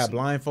 Blindfold Me. They had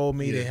Blindfold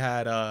Me.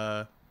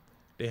 Yeah.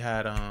 They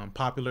had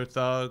Popular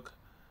Thug.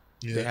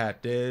 Yeah. They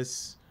had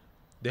this.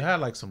 They had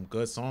like some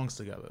good songs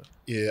together.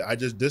 Yeah,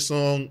 this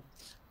song,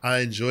 I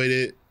enjoyed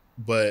it,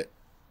 but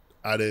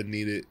I didn't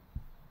need it.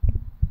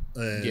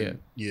 And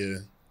yeah.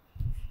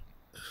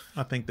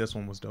 I think this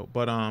one was dope,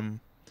 but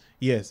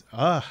yes,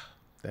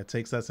 that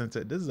takes us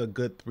into, this is a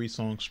good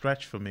 3-song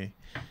stretch for me.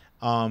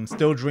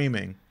 Still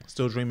Dreaming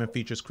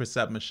features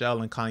Chrisette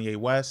Michele and Kanye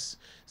West.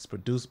 It's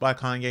produced by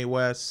Kanye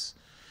West.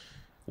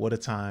 What a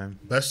time.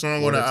 Best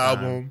song on the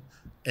album,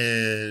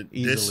 and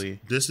easily.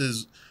 This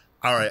is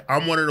all right.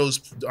 I'm one of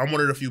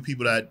the few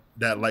people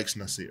that likes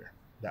Nasir,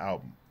 the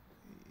album.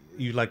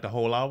 You like the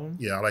whole album?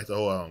 Yeah, I like the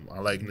whole album. I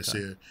like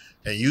Nasir.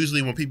 And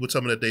usually when people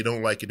tell me that they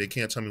don't like it, they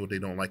can't tell me what they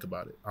don't like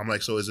about it. I'm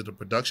like, so is it the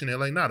production? They're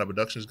like, nah, the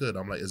production is good.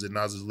 I'm like, is it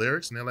Nas's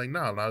lyrics? And they're like,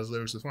 nah, Nas's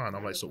lyrics is fine.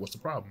 I'm like, so what's the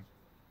problem?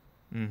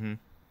 Mm-hmm.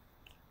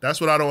 That's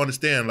what I don't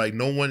understand. Like,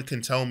 no one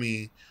can tell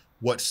me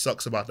what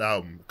sucks about the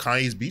album.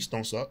 Kanye's beats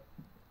don't suck.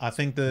 I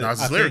think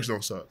Nas's lyrics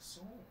don't suck.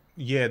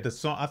 Yeah, the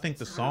song. I think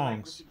the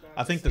songs.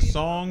 I think the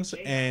songs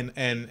and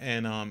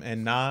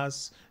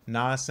Nas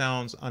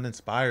sounds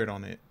uninspired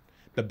on it.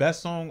 The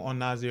best song on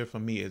Nasir for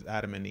me is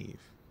Adam and Eve.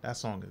 That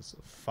song is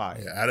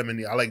fire. Yeah, Adam and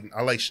Eve.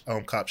 I like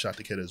Cop Shot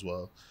the Kid as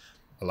well,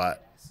 a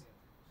lot.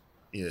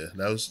 Yeah,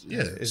 that was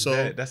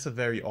that's a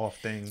very off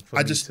thing for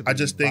me to be I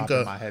just think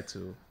my head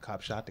to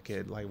Cop Shot the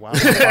Kid. Like, why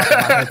would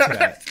I bop my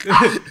head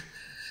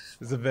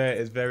to that?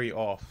 It's very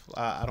off.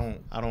 I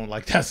don't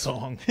like that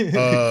song.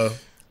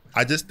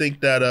 I just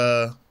think that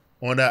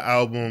on that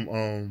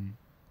album,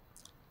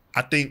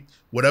 I think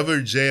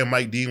whatever Jay and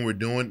Mike Dean were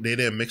doing, they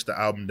didn't mix the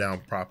album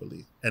down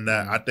properly. And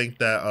that I think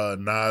that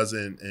Nas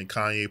and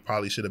Kanye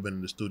probably should have been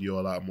in the studio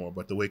a lot more.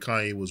 But the way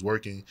Kanye was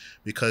working,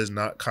 because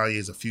Kanye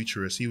is a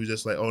futurist, he was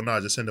just like, oh, no,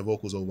 just send the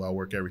vocals over. I'll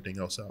work everything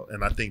else out.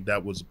 And I think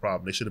that was the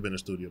problem. They should have been in the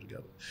studio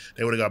together.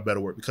 They would have got better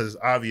work. Because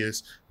it's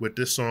obvious with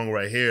this song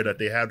right here that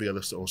they have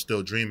together on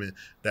Still Dreaming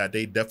that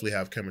they definitely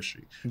have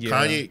chemistry. Yeah.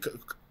 Kanye,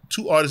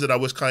 two artists that I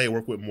wish Kanye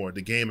worked with more,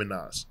 The Game and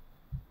Nas.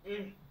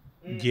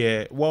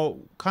 Yeah, well,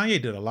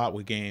 Kanye did a lot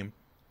with Game.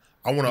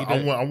 I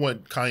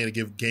want Kanye to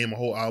give Game a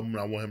whole album, and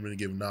I want him to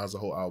give Nas a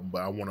whole album.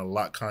 But I want to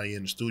lock Kanye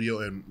in the studio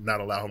and not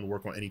allow him to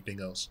work on anything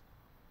else.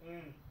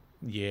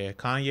 Yeah,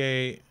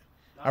 Kanye.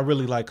 I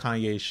really like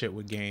Kanye's shit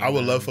with Game. I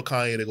would love for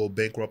Kanye to go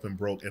bankrupt and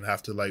broke and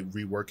have to like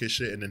rework his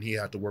shit, and then he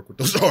have to work with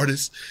those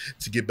artists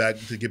to get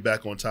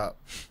back on top.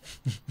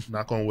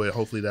 Knock on wood.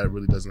 Hopefully that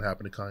really doesn't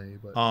happen to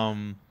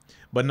Kanye.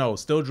 But no,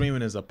 Still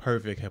Dreaming is a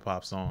perfect hip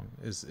hop song.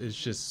 It's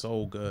just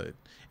so good.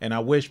 And I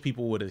wish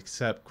people would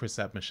accept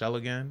Chrisette Michele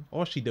again.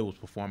 All she did was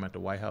perform at the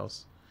White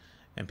House.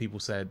 And people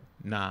said,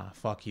 nah,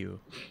 fuck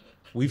you.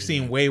 We've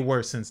seen way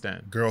worse since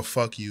then. Girl,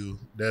 fuck you.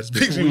 That's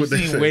basically We've what they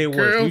seen said. way worse.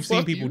 Girl, We've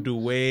seen people you. do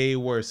way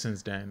worse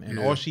since then. And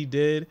all she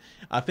did,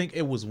 I think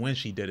it was when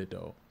she did it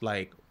though.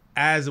 Like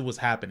as it was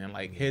happening.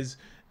 Like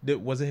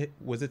was it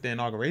the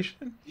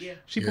inauguration? Yeah.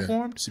 She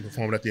performed? She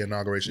performed at the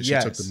inauguration. She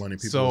took the money.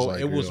 People so was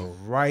like, it was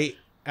right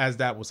as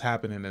that was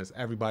happening, as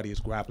everybody is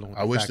grappling with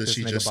the fact that this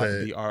nigga about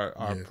to be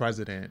our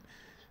president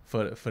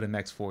for the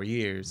next 4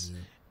 years,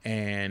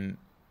 and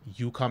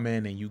you come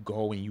in and you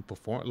go and you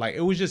perform. Like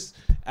it was just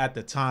at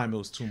the time it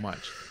was too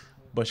much,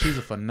 but she's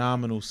a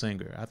phenomenal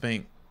singer. I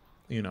think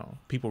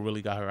people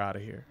really got her out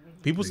of here.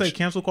 People say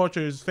cancel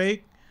culture is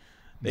fake.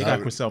 They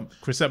got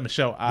Chrisette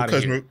Michele out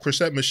of here. Because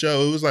Chrisette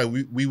Michele, it was like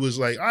we was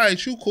like, all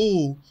right, you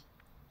cool.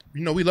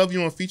 you know, we love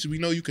you on features. We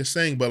know you can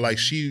sing, but like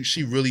she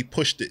really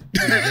pushed it.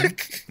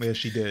 Yeah,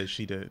 she did.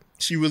 She did.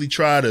 She really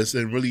tried us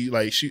and really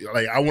like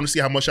I want to see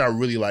how much y'all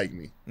really like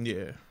me.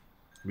 Yeah.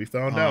 We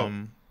found out.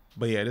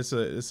 But yeah,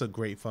 it's a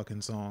great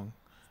fucking song.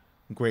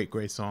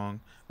 Great song.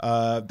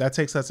 That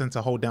takes us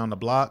into Hold Down the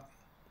Block.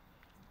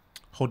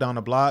 Hold Down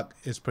the Block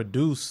is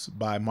produced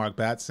by Mark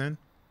Batson.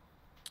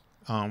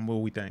 What do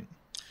we think?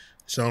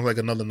 Sounds like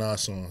another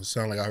Nas song. It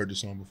sounds like I heard this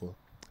song before.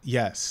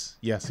 Yes.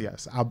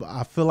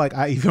 I feel like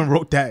I even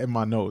wrote that in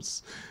my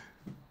notes.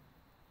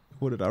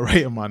 What did I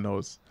write in my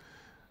notes?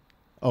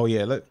 Oh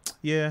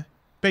yeah,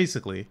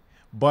 basically.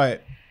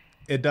 But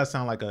it does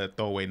sound like a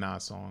throwaway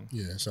Nas song.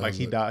 Yeah, it like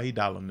he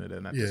dialed it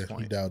in at this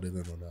point. Yeah, he dialed it in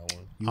on that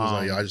one. He was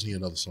like, "Yo, I just need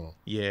another song."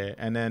 Yeah,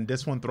 and then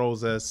this one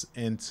throws us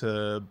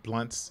into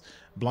Blunt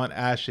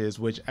Ashes,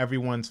 which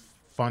everyone's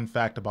fun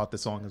fact about the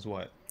song is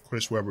what?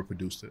 Chris Webber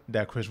produced it.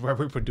 That Chris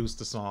Webber produced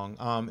the song.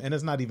 And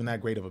it's not even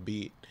that great of a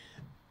beat.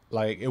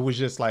 Like, it was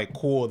just like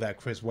cool that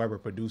Chris Webber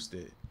produced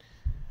it.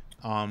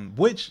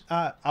 Which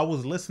I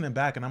was listening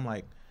back and I'm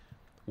like,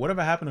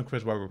 whatever happened to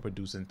Chris Webber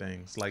producing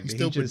things? Like,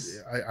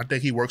 I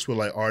think he works with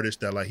like artists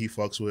that like he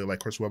fucks with. Like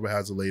Chris Webber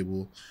has a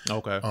label.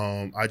 Okay.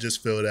 I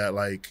just feel that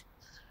like,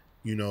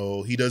 you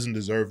know, he doesn't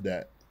deserve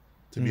that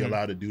to be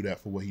allowed to do that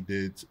for what he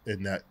did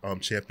in that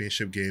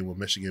championship game with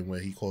Michigan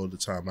when he called the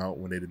timeout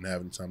when they didn't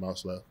have any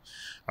timeouts left.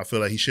 I feel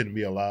like he shouldn't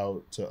be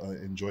allowed to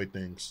enjoy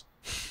things.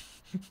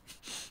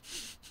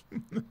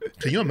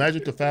 Can you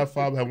imagine if the Fab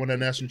Five had won that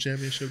national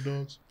championship,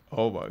 dogs?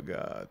 Oh my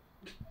God.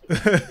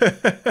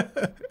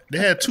 They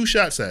had 2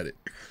 shots at it.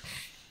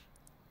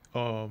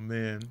 Oh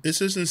man. It's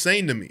just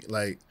insane to me.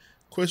 Like,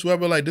 Chris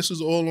Webber, like, this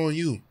is all on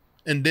you.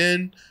 And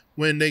then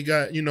when they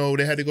got, you know,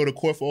 they had to go to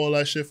court for all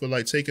that shit for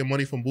like taking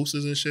money from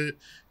boosters and shit,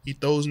 he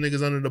throws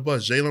niggas under the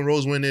bus. Jalen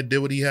Rose went there, did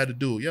what he had to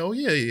do. Yeah,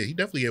 he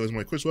definitely gave us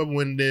money. Chris Webber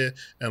went there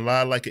and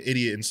lied like an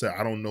idiot and said,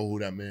 I don't know who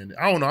that man is.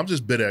 I don't know. I'm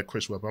just bitter at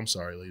Chris Webber. I'm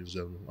sorry, ladies and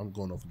gentlemen. I'm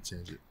going off on a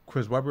tangent.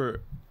 Chris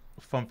Webber,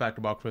 fun fact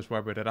about Chris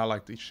Webber that I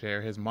like to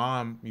share. His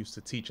mom used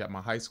to teach at my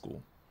high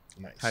school.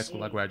 Nice. High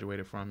school I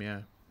graduated from,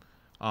 yeah.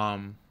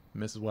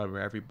 Mrs.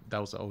 Webber, that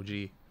was the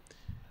OG.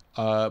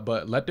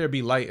 But Let There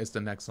Be Light is the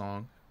next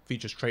song.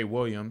 Features Trey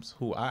Williams,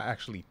 who I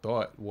actually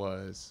thought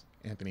was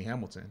Anthony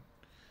Hamilton.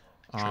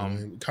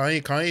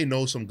 Kanye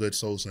knows some good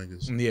soul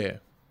singers. Yeah.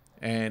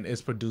 And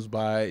it's produced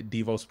by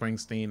Devo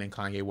Springsteen and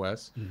Kanye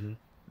West. Mm-hmm.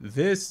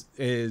 This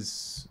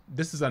is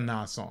a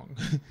Nas song.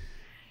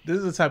 This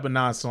is a type of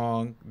Nas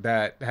song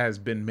that has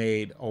been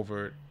made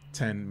over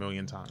 10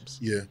 million times.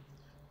 Yeah,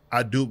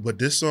 I do. But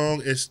this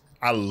song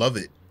I love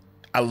it.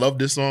 I love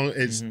this song.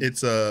 It's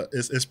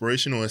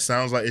inspirational. It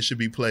sounds like it should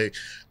be played.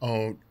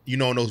 You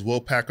know, in those Will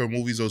Packer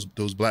movies,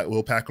 those Black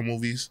Will Packer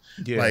movies,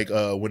 like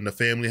when the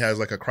family has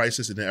like a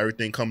crisis and then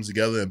everything comes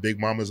together and Big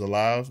Mama's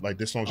alive. Like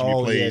this song should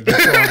be played.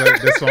 Yeah,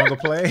 this song will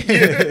play.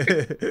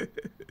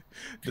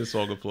 This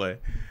song will play.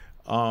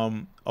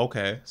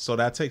 Okay, so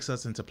that takes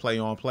us into Play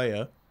on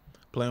Player.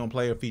 Play on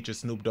Player features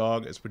Snoop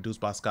Dogg. It's produced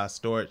by Scott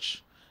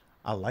Storch.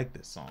 I like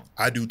this song.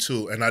 I do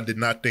too, and I did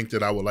not think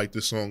that I would like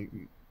this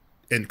song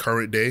in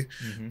current day.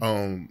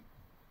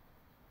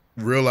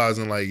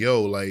 Realizing like,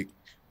 yo, like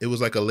it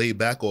was like a laid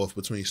back off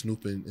between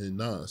Snoop and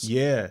Nas.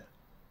 Yeah,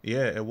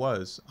 it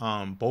was.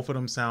 Both of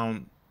them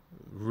sound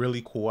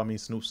really cool. I mean,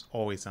 Snoop's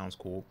always sounds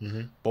cool.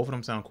 Both of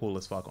them sound cool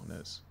as fuck on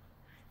this,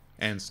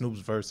 and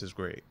Snoop's verse is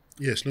great.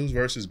 Yeah, Snoop's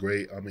verse is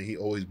great. I mean, he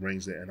always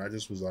brings it, and I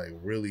just was like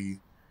really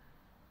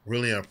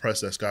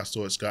impressed that Scott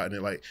Storch gotten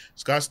it. Like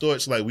Scott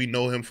Storch, like we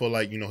know him for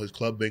like, you know, his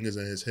club bangers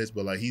and his hits,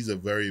 but like he's a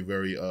very,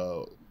 very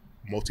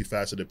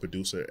multifaceted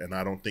producer, and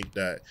I don't think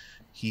that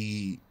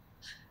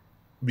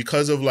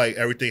because of like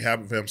everything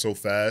happened for him so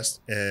fast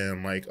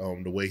and like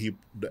the way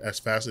as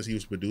fast as he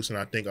was producing,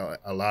 I think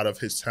a lot of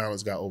his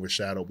talents got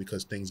overshadowed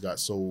because things got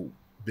so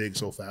big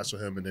so fast for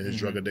him, and then his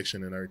drug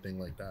addiction and everything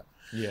like that.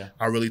 Yeah,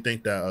 I really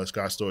think that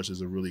Scott Storch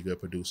is a really good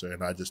producer,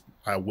 and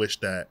I wish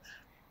that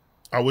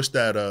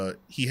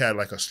he had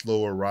like a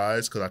slower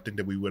rise, because I think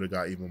that we would have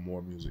got even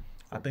more music.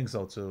 I think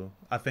so too.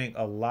 I think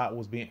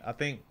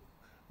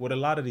with a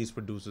lot of these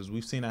producers,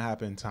 we've seen it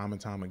happen time and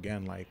time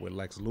again, like with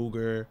Lex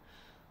Luger.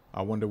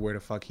 I wonder where the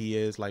fuck he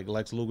is. Like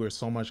Lex Luger,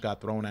 so much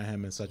got thrown at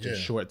him in such a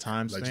short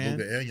time span. Lex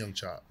Luger and Young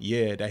Chop.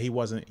 Yeah, that he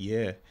wasn't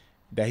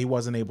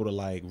able to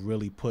like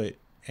really put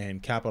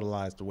and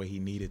capitalize the way he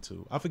needed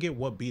to. I forget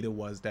what beat it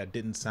was that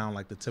didn't sound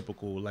like the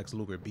typical Lex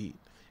Luger beat.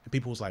 And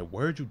people was like,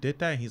 "Word, you did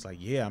that?" And he's like,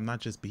 "Yeah, I'm not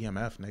just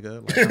BMF,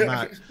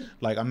 nigga.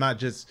 Like I'm not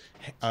just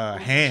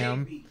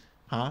Ham,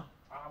 huh?"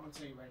 I'm gonna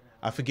tell you right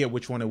now. I forget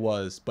which one it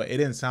was, but it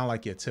didn't sound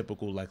like your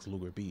typical Lex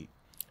Luger beat.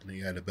 And he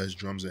had the best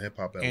drums in hip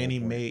hop. And he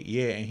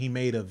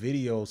made a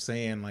video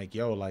saying like,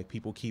 "Yo, like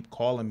people keep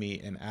calling me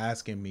and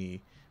asking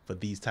me for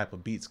these type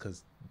of beats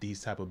because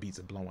these type of beats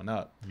are blowing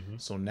up.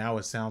 So now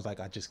it sounds like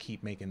I just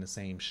keep making the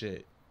same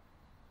shit."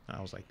 And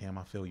I was like, "Damn,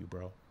 I feel you,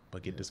 bro.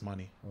 But get this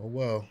money." Oh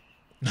well.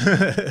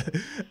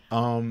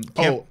 I'm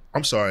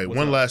sorry.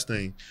 One last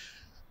thing.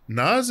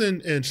 Nas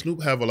and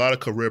Snoop have a lot of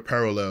career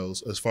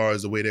parallels as far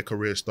as the way their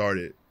career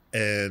started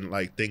and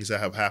like things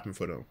that have happened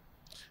for them.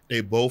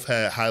 They both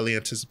had highly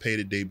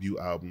anticipated debut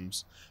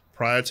albums.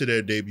 Prior to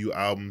their debut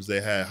albums, they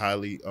had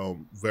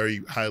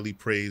very highly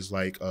praised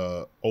like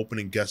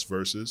opening guest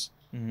verses.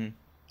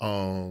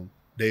 Mm-hmm.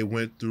 They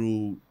went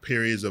through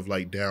periods of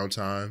like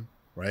downtime,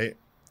 right?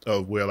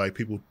 Of where like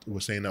people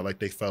were saying that like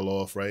they fell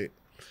off, right?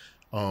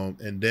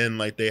 And then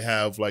like they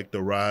have like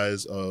the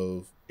rise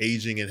of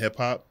aging in hip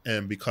hop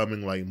and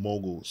becoming like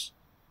moguls.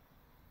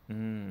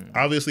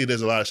 Obviously,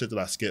 there's a lot of shit that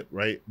I skip,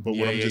 right? But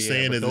what I'm just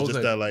saying is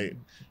just that like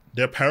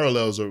their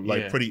parallels are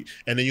like pretty.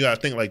 And then you gotta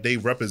think like they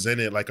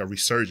represented like a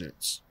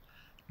resurgence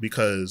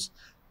because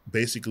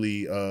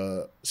basically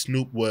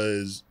Snoop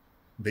was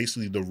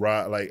basically the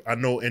rock. Like I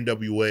know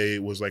NWA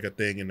was like a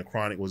thing and the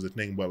Chronic was a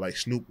thing, but like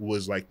Snoop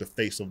was like the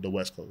face of the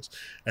West Coast.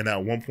 And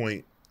at one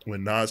point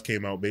when Nas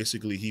came out,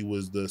 basically he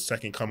was the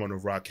second coming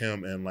of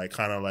Rakim, and like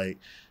kind of like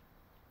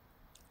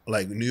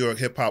New York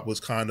hip hop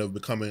was kind of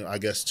becoming, I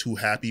guess, too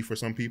happy for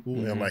some people,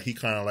 and like he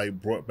kind of like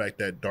brought back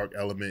that dark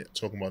element,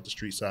 talking about the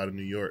street side of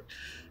New York.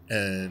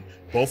 And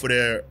both of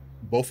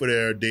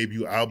their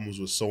debut albums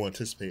was so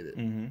anticipated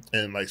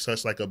and like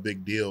such like a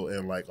big deal,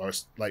 and like are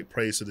like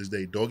praised to this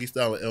day. Doggy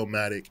Style and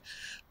Illmatic,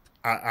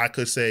 I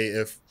could say,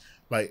 if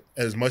like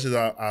as much as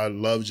I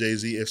love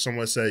Jay-Z, if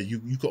someone said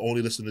you could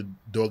only listen to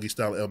Doggy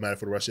Style and Illmatic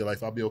for the rest of your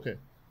life, I'll be okay.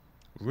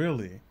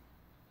 Really?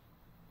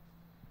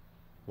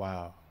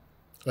 Wow.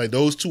 Like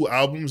those two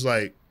albums,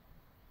 like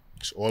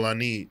it's all I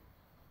need,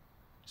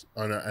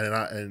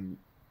 and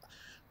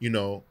you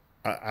know,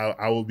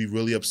 I would be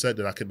really upset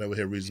that I could never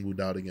hear Reasonable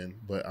Doubt again.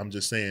 But I'm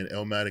just saying,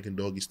 Illmatic and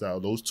Doggy Style,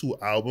 those two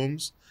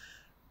albums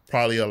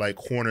probably are like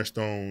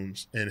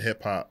cornerstones in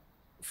hip hop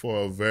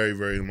for a very,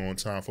 very long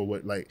time. For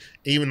what, like,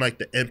 even like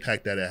the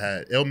impact that it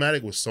had.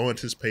 Illmatic was so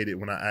anticipated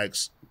when I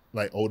asked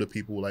like older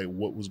people like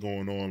what was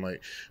going on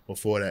like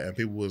before that, and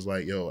people was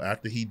like, yo,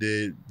 after he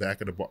did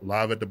Back at the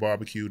Live at the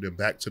Barbecue, then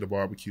Back to the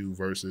Barbecue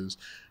verses,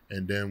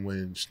 and then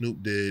when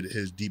Snoop did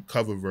his deep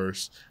cover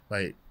verse,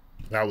 like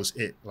that was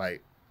it.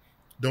 Like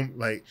don't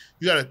like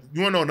you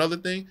wanna know another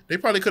thing? They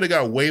probably could have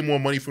got way more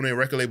money from their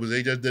record labels.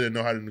 They just didn't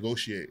know how to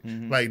negotiate.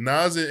 Like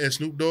Nas and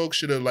Snoop Dogg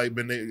should have like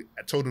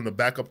told them to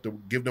back up to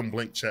give them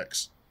blank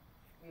checks.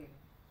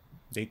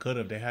 They could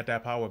have. They had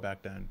that power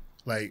back then.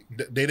 Like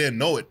they didn't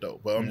know it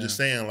though, but I'm just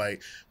saying,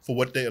 like for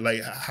what they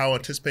like, how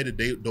anticipated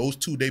those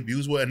two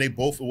debuts were, and they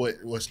both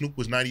what Snoop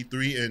was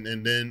 93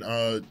 and then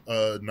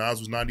Nas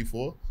was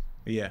 94.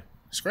 Yeah,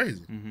 it's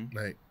crazy.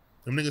 Like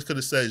them niggas could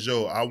have said,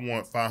 "Yo, I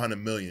want 500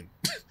 million."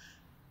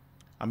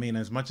 I mean,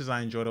 as much as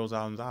I enjoy those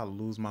albums, I'll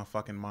lose my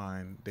fucking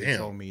mind. They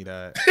told me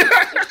that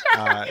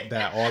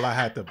that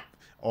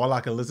all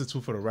I could listen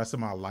to for the rest of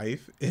my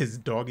life is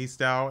Doggy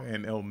Style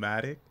and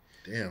Illmatic.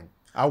 Damn.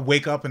 I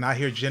wake up and I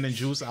hear Gin and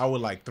Juice, I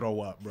would like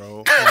throw up,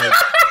 bro. Like,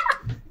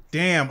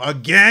 damn,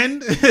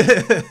 again?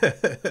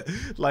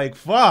 Like,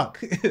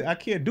 fuck. I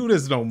can't do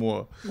this no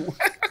more.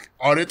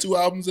 Are there two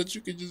albums that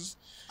you could just...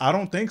 I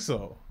don't think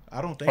so.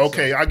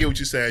 Okay, I get what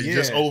you're saying. Yeah.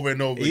 Just over and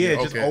over again.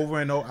 Yeah, just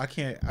over and over. I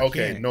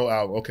can't. No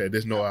album. Okay,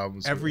 there's no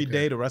albums. Every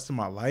day the rest of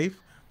my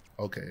life.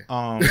 Okay.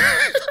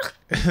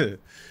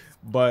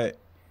 But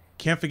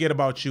Can't Forget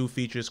About You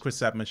features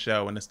Chrisette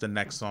Michelle, and it's the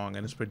next song,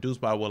 and it's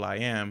produced by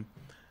will.i.am.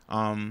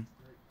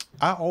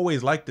 I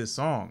always liked this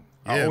song.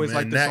 Yeah, I always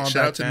liked this song.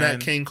 Shout out to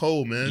Nat King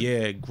Cole, man.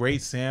 Yeah,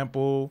 great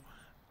sample.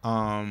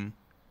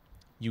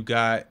 You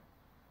got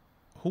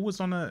who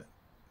was on the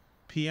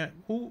piano?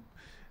 Who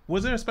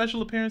was there a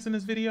special appearance in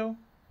this video?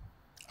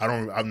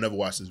 I've never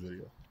watched this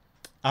video.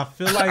 I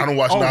feel like I don't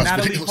watch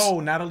Natalie videos.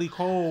 Cole. Natalie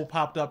Cole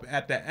popped up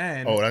at the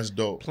end. Oh, that's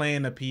dope.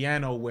 Playing the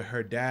piano with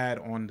her dad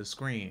on the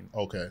screen.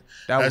 Okay,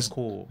 that was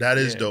cool. That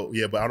is dope.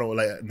 Yeah, but I don't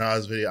like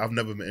Nas video. I've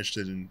never been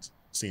interested in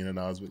seeing a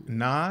Nas video.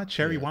 Nah,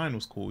 Cherry Wine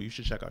was cool. You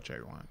should check out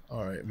Cherry Wine.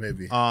 All right,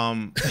 maybe.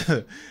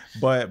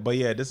 But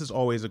yeah, this is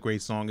always a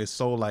great song. It's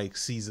so like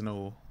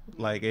seasonal.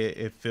 Like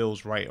it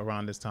feels right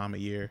around this time of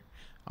year.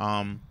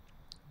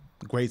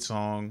 Great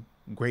song,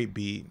 great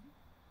beat,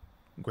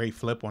 great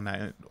flip on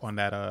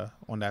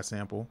that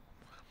sample.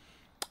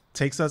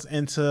 Takes us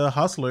into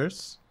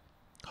Hustlers.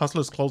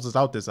 Hustlers closes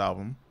out this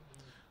album.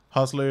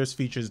 Hustlers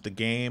features The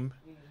Game.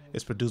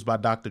 It's produced by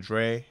Dr.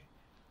 Dre.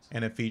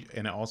 And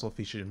it also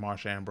features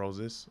Marsha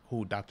Ambrosius,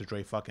 who Dr.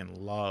 Dre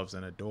fucking loves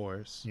and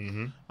adores,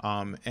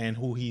 and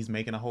who he's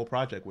making a whole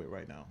project with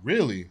right now.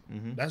 Really?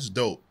 That's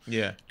dope.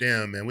 Yeah.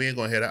 Damn, man, we ain't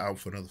gonna hear that album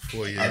for another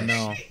 4 years. I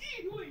know.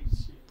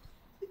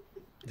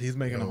 He's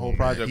making a whole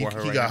project with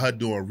her. He got her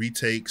doing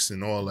retakes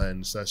and all that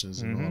in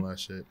sessions and all that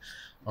shit.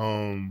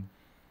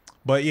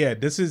 But yeah,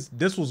 this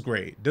was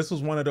great. This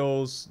was one of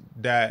those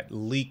that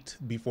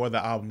leaked before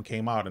the album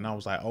came out, and I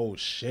was like, oh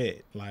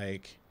shit,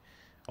 like.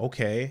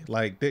 Okay,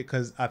 like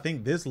because I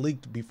think this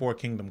leaked before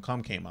Kingdom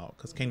Come came out,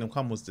 because Kingdom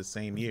Come was the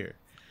same year.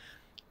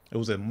 It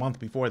was a month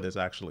before this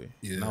actually,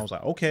 and I was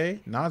like,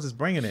 okay, Nas is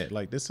bringing it.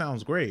 Like this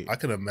sounds great. I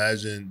can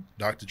imagine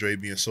Dr. Dre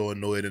being so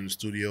annoyed in the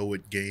studio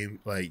with Game,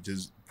 like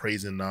just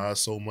praising Nas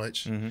so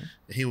much. And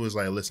he was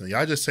like, listen,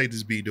 y'all just take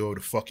this beat, do whatever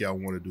the fuck y'all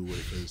want to do with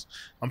it, because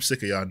I'm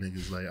sick of y'all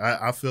niggas. Like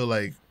I feel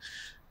like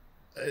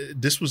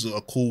this was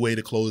a cool way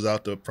to close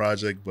out the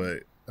project,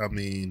 but I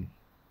mean,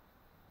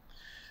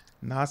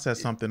 Nas said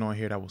something on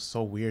here that was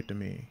so weird to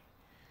me.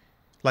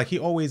 Like, he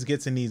always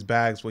gets in these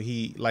bags where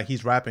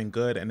he's rapping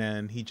good, and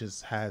then he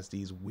just has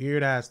these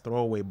weird ass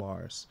throwaway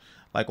bars.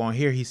 Like on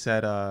here, he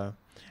said,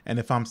 and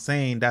if I'm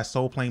saying that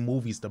Soul Plane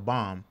movie's the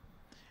bomb,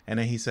 and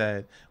then he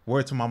said,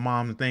 word to my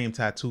mom's name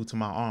tattooed to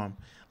my arm.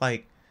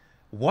 Like,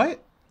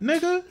 what,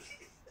 nigga?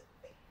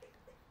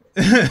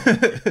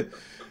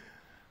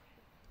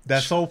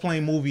 That Soul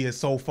Plane movie is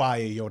so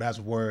fire, yo. That's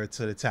word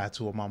to the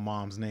tattoo of my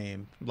mom's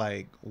name.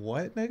 Like,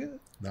 what, nigga?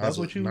 Nas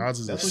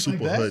is a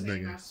super hood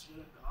nigga.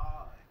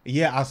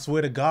 Yeah, I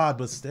swear to God,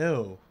 but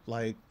still,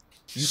 like,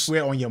 you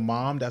swear on your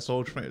mom that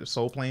Soul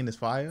Plane is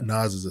fire?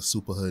 Nas is a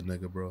super hood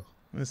nigga, bro.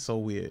 It's so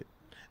weird.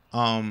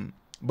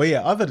 But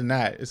yeah, other than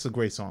that, it's a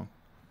great song.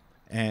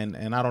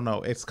 And I don't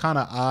know, it's kind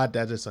of odd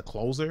that it's a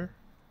closer.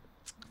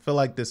 I feel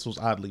like this was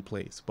oddly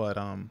placed, but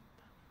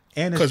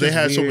and because they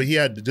had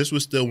weird. This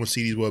was still when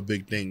CDs were a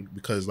big thing,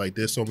 because like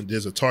there's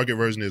a Target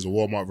version, there's a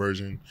Walmart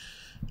version,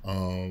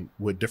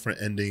 with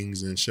different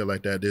endings and shit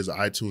like that. There's an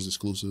iTunes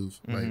exclusive,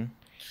 like,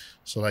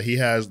 so like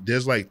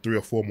there's like 3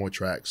 or 4 more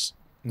tracks,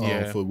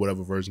 for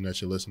whatever version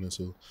that you're listening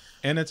to.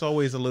 And it's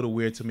always a little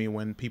weird to me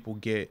when people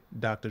get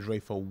Dr. Dre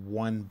for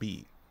one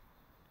beat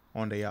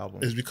on the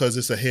album. It's because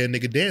it's a hair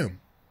nigga damn.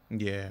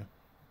 Yeah.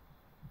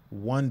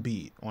 One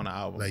beat on the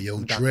album. Like,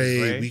 yo,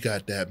 Dre, we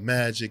got that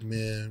magic,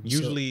 man.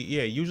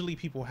 Usually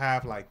people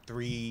have like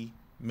 3,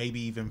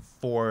 maybe even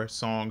 4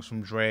 songs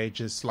from Dre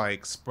just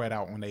like spread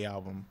out on the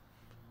album.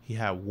 He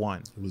had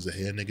one. It was a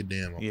hair nigga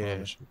damn, I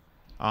promise you.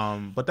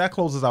 But that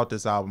closes out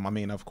this album. I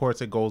mean, of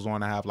course, it goes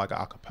on to have like an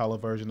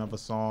acapella version of a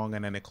song,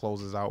 and then it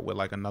closes out with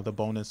like another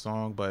bonus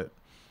song. But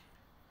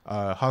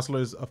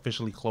Hustlers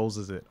officially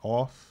closes it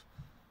off.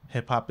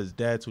 Hip Hop is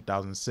Dead,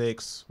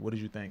 2006. What did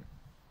you think?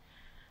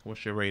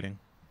 What's your rating?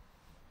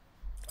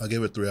 I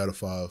gave it 3 out of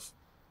 5.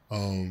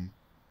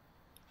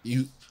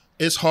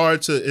 It's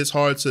hard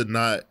to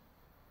not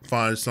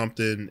find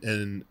something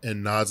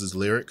in Nas's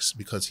lyrics,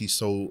 because he's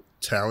so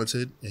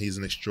talented and he's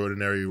an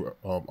extraordinary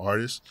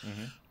artist.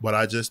 But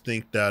I just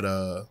think that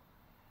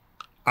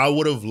I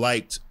would have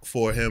liked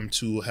for him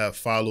to have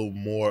followed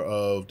more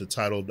of the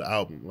title of the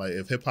album. Like,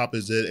 if Hip Hop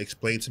is Dead,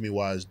 explain to me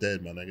why it's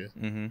dead, my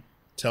nigga.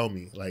 Tell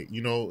me, like,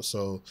 you know.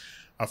 So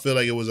I feel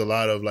like it was a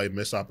lot of like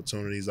missed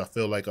opportunities. I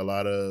feel like a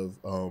lot of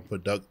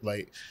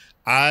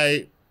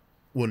I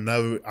will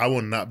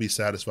not be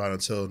satisfied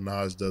until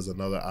Nas does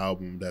another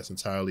album that's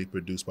entirely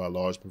produced by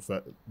Large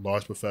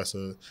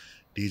Professor,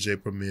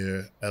 DJ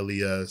Premier,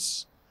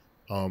 LES.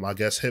 I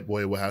guess Hit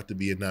Boy will have to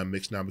be in that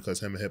mix now,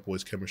 because him and Hit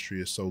Boy's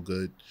chemistry is so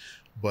good.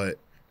 But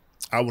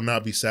I will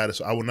not be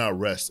satisfied. I will not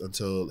rest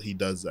until he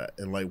does that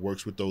and like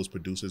works with those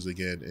producers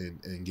again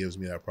and gives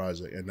me that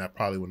project. And that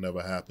probably will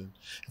never happen.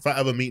 If I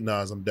ever meet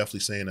Nas, I'm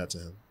definitely saying that to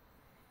him.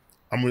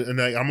 I'm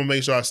gonna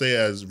make sure I say it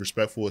as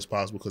respectful as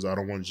possible, because I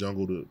don't want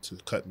Jungle to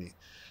cut me.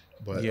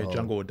 But yeah,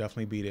 Jungle will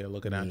definitely be there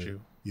looking at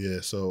you.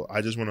 Yeah, so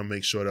I just want to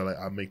make sure that like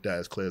I make that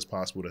as clear as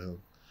possible to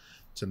him,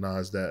 to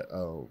Nas,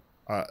 that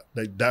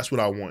that's what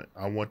I want.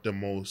 I want the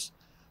most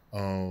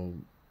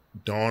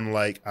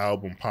Dawn-like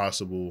album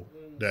possible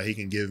that he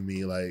can give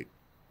me, like,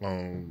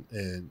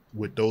 and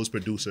with those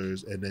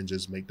producers, and then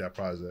just make that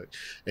project.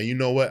 And you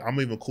know what? I'm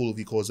even cool if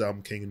he calls the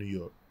album King of New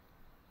York.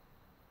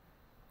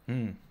 Like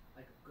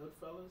a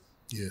Goodfellas?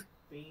 Yeah.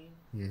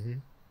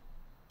 Theme?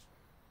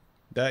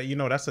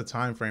 That's a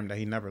time frame that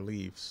he never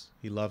leaves.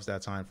 He loves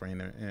that time frame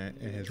in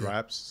his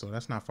raps, so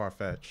that's not far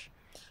fetched.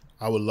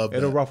 I would love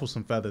It'll that. ruffle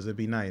some feathers. It'd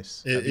be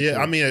nice. Cool.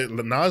 I mean,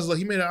 Nas,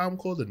 he made an album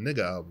called the Nigga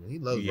Album. He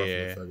loves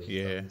ruffling feathers.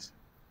 Yeah,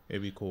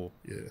 it'd be cool.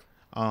 Yeah.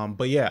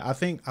 But yeah, I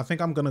think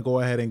I'm gonna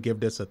go ahead and give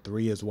this a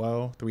 3 as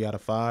well. 3 out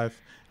of 5.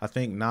 I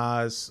think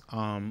Nas,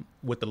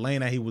 with the lane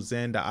that he was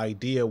in, the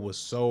idea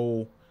was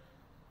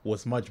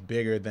much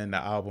bigger than the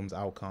album's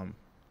outcome.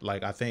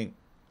 Like, I think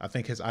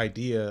his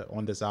idea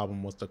on this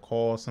album was to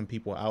call some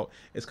people out.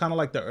 It's kind of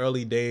like the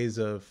early days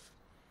of,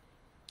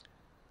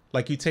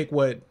 like, you take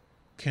what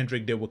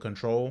Kendrick did with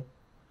Control.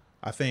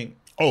 I think.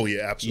 Oh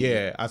yeah, absolutely.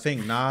 Yeah, I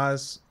think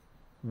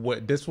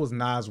this was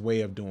Nas'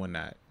 way of doing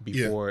that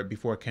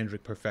before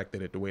Kendrick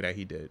perfected it the way that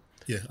he did.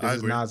 Yeah, this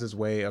is Nas's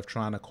way of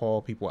trying to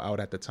call people out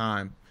at the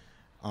time,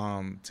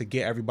 to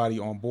get everybody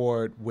on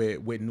board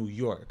with New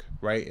York,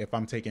 right? If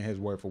I'm taking his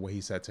word for what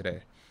he said today,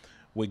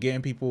 with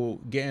getting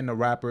the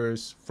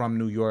rappers from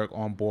New York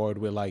on board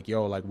with like,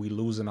 yo, like, we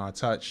losing our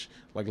touch,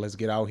 like, let's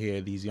get out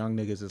here. These young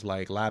niggas is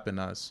like lapping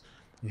us,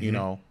 you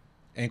know,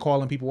 and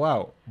calling people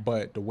out.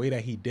 But the way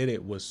that he did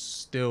it was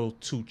still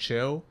too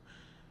chill.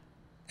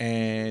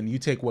 And you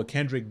take what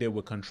Kendrick did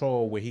with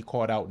Control, where he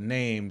called out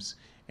names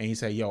and he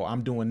said, yo,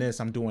 I'm doing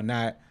this, I'm doing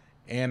that,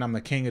 and I'm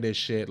the king of this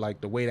shit.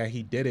 Like, the way that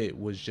he did it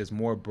was just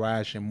more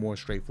brash and more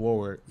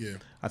straightforward. Yeah.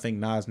 I think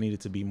Nas needed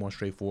to be more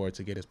straightforward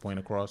to get his point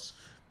across.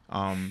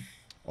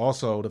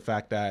 Also, the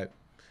fact that,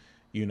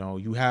 you know,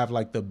 you have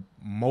like the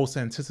most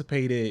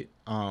anticipated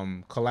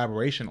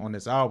collaboration on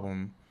this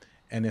album,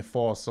 and it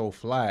falls so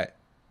flat.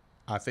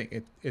 I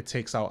think it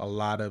takes out a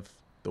lot of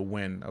the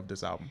win of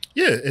this album.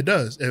 Yeah, it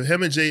does. If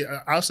him and Jay,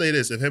 I'll say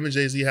this: if him and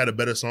Jay-Z had a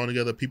better song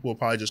together, people would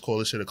probably just call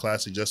this shit a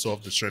classic just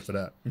off the strength of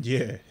that.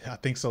 Yeah, I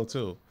think so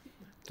too.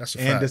 That's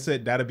a and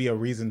fact. that'll be a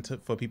reason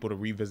for people to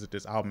revisit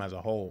this album as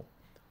a whole.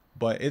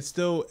 But it's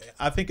still,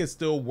 I think it's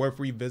still worth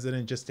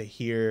revisiting just to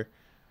hear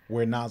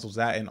where Nas was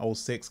at in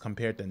 06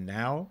 compared to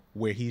now,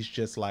 where he's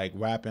just like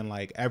rapping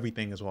like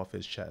everything is off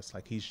his chest.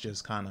 Like he's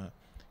just kind of,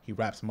 he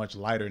raps much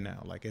lighter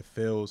now. Like it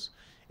feels,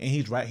 and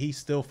he's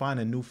still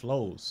finding new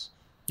flows.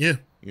 Yeah.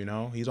 You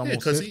know, he's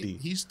almost 50.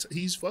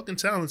 He's fucking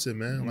talented,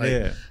 man. Like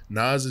Yeah.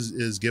 Nas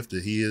is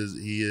gifted. He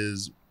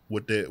is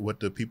what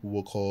the people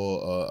will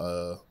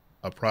call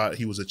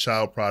he was a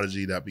child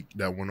prodigy that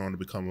went on to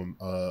become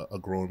a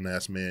grown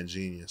ass man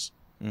genius.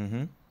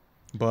 Mm-hmm.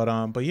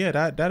 But yeah,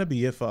 that'll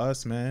be it for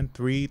us, man.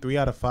 3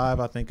 out of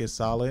 5 I think is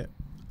solid.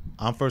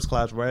 I'm First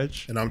Class Reg.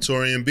 And I'm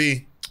Torian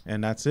B.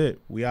 And that's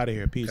it. We out of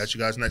here. Peace. Catch you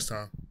guys next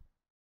time.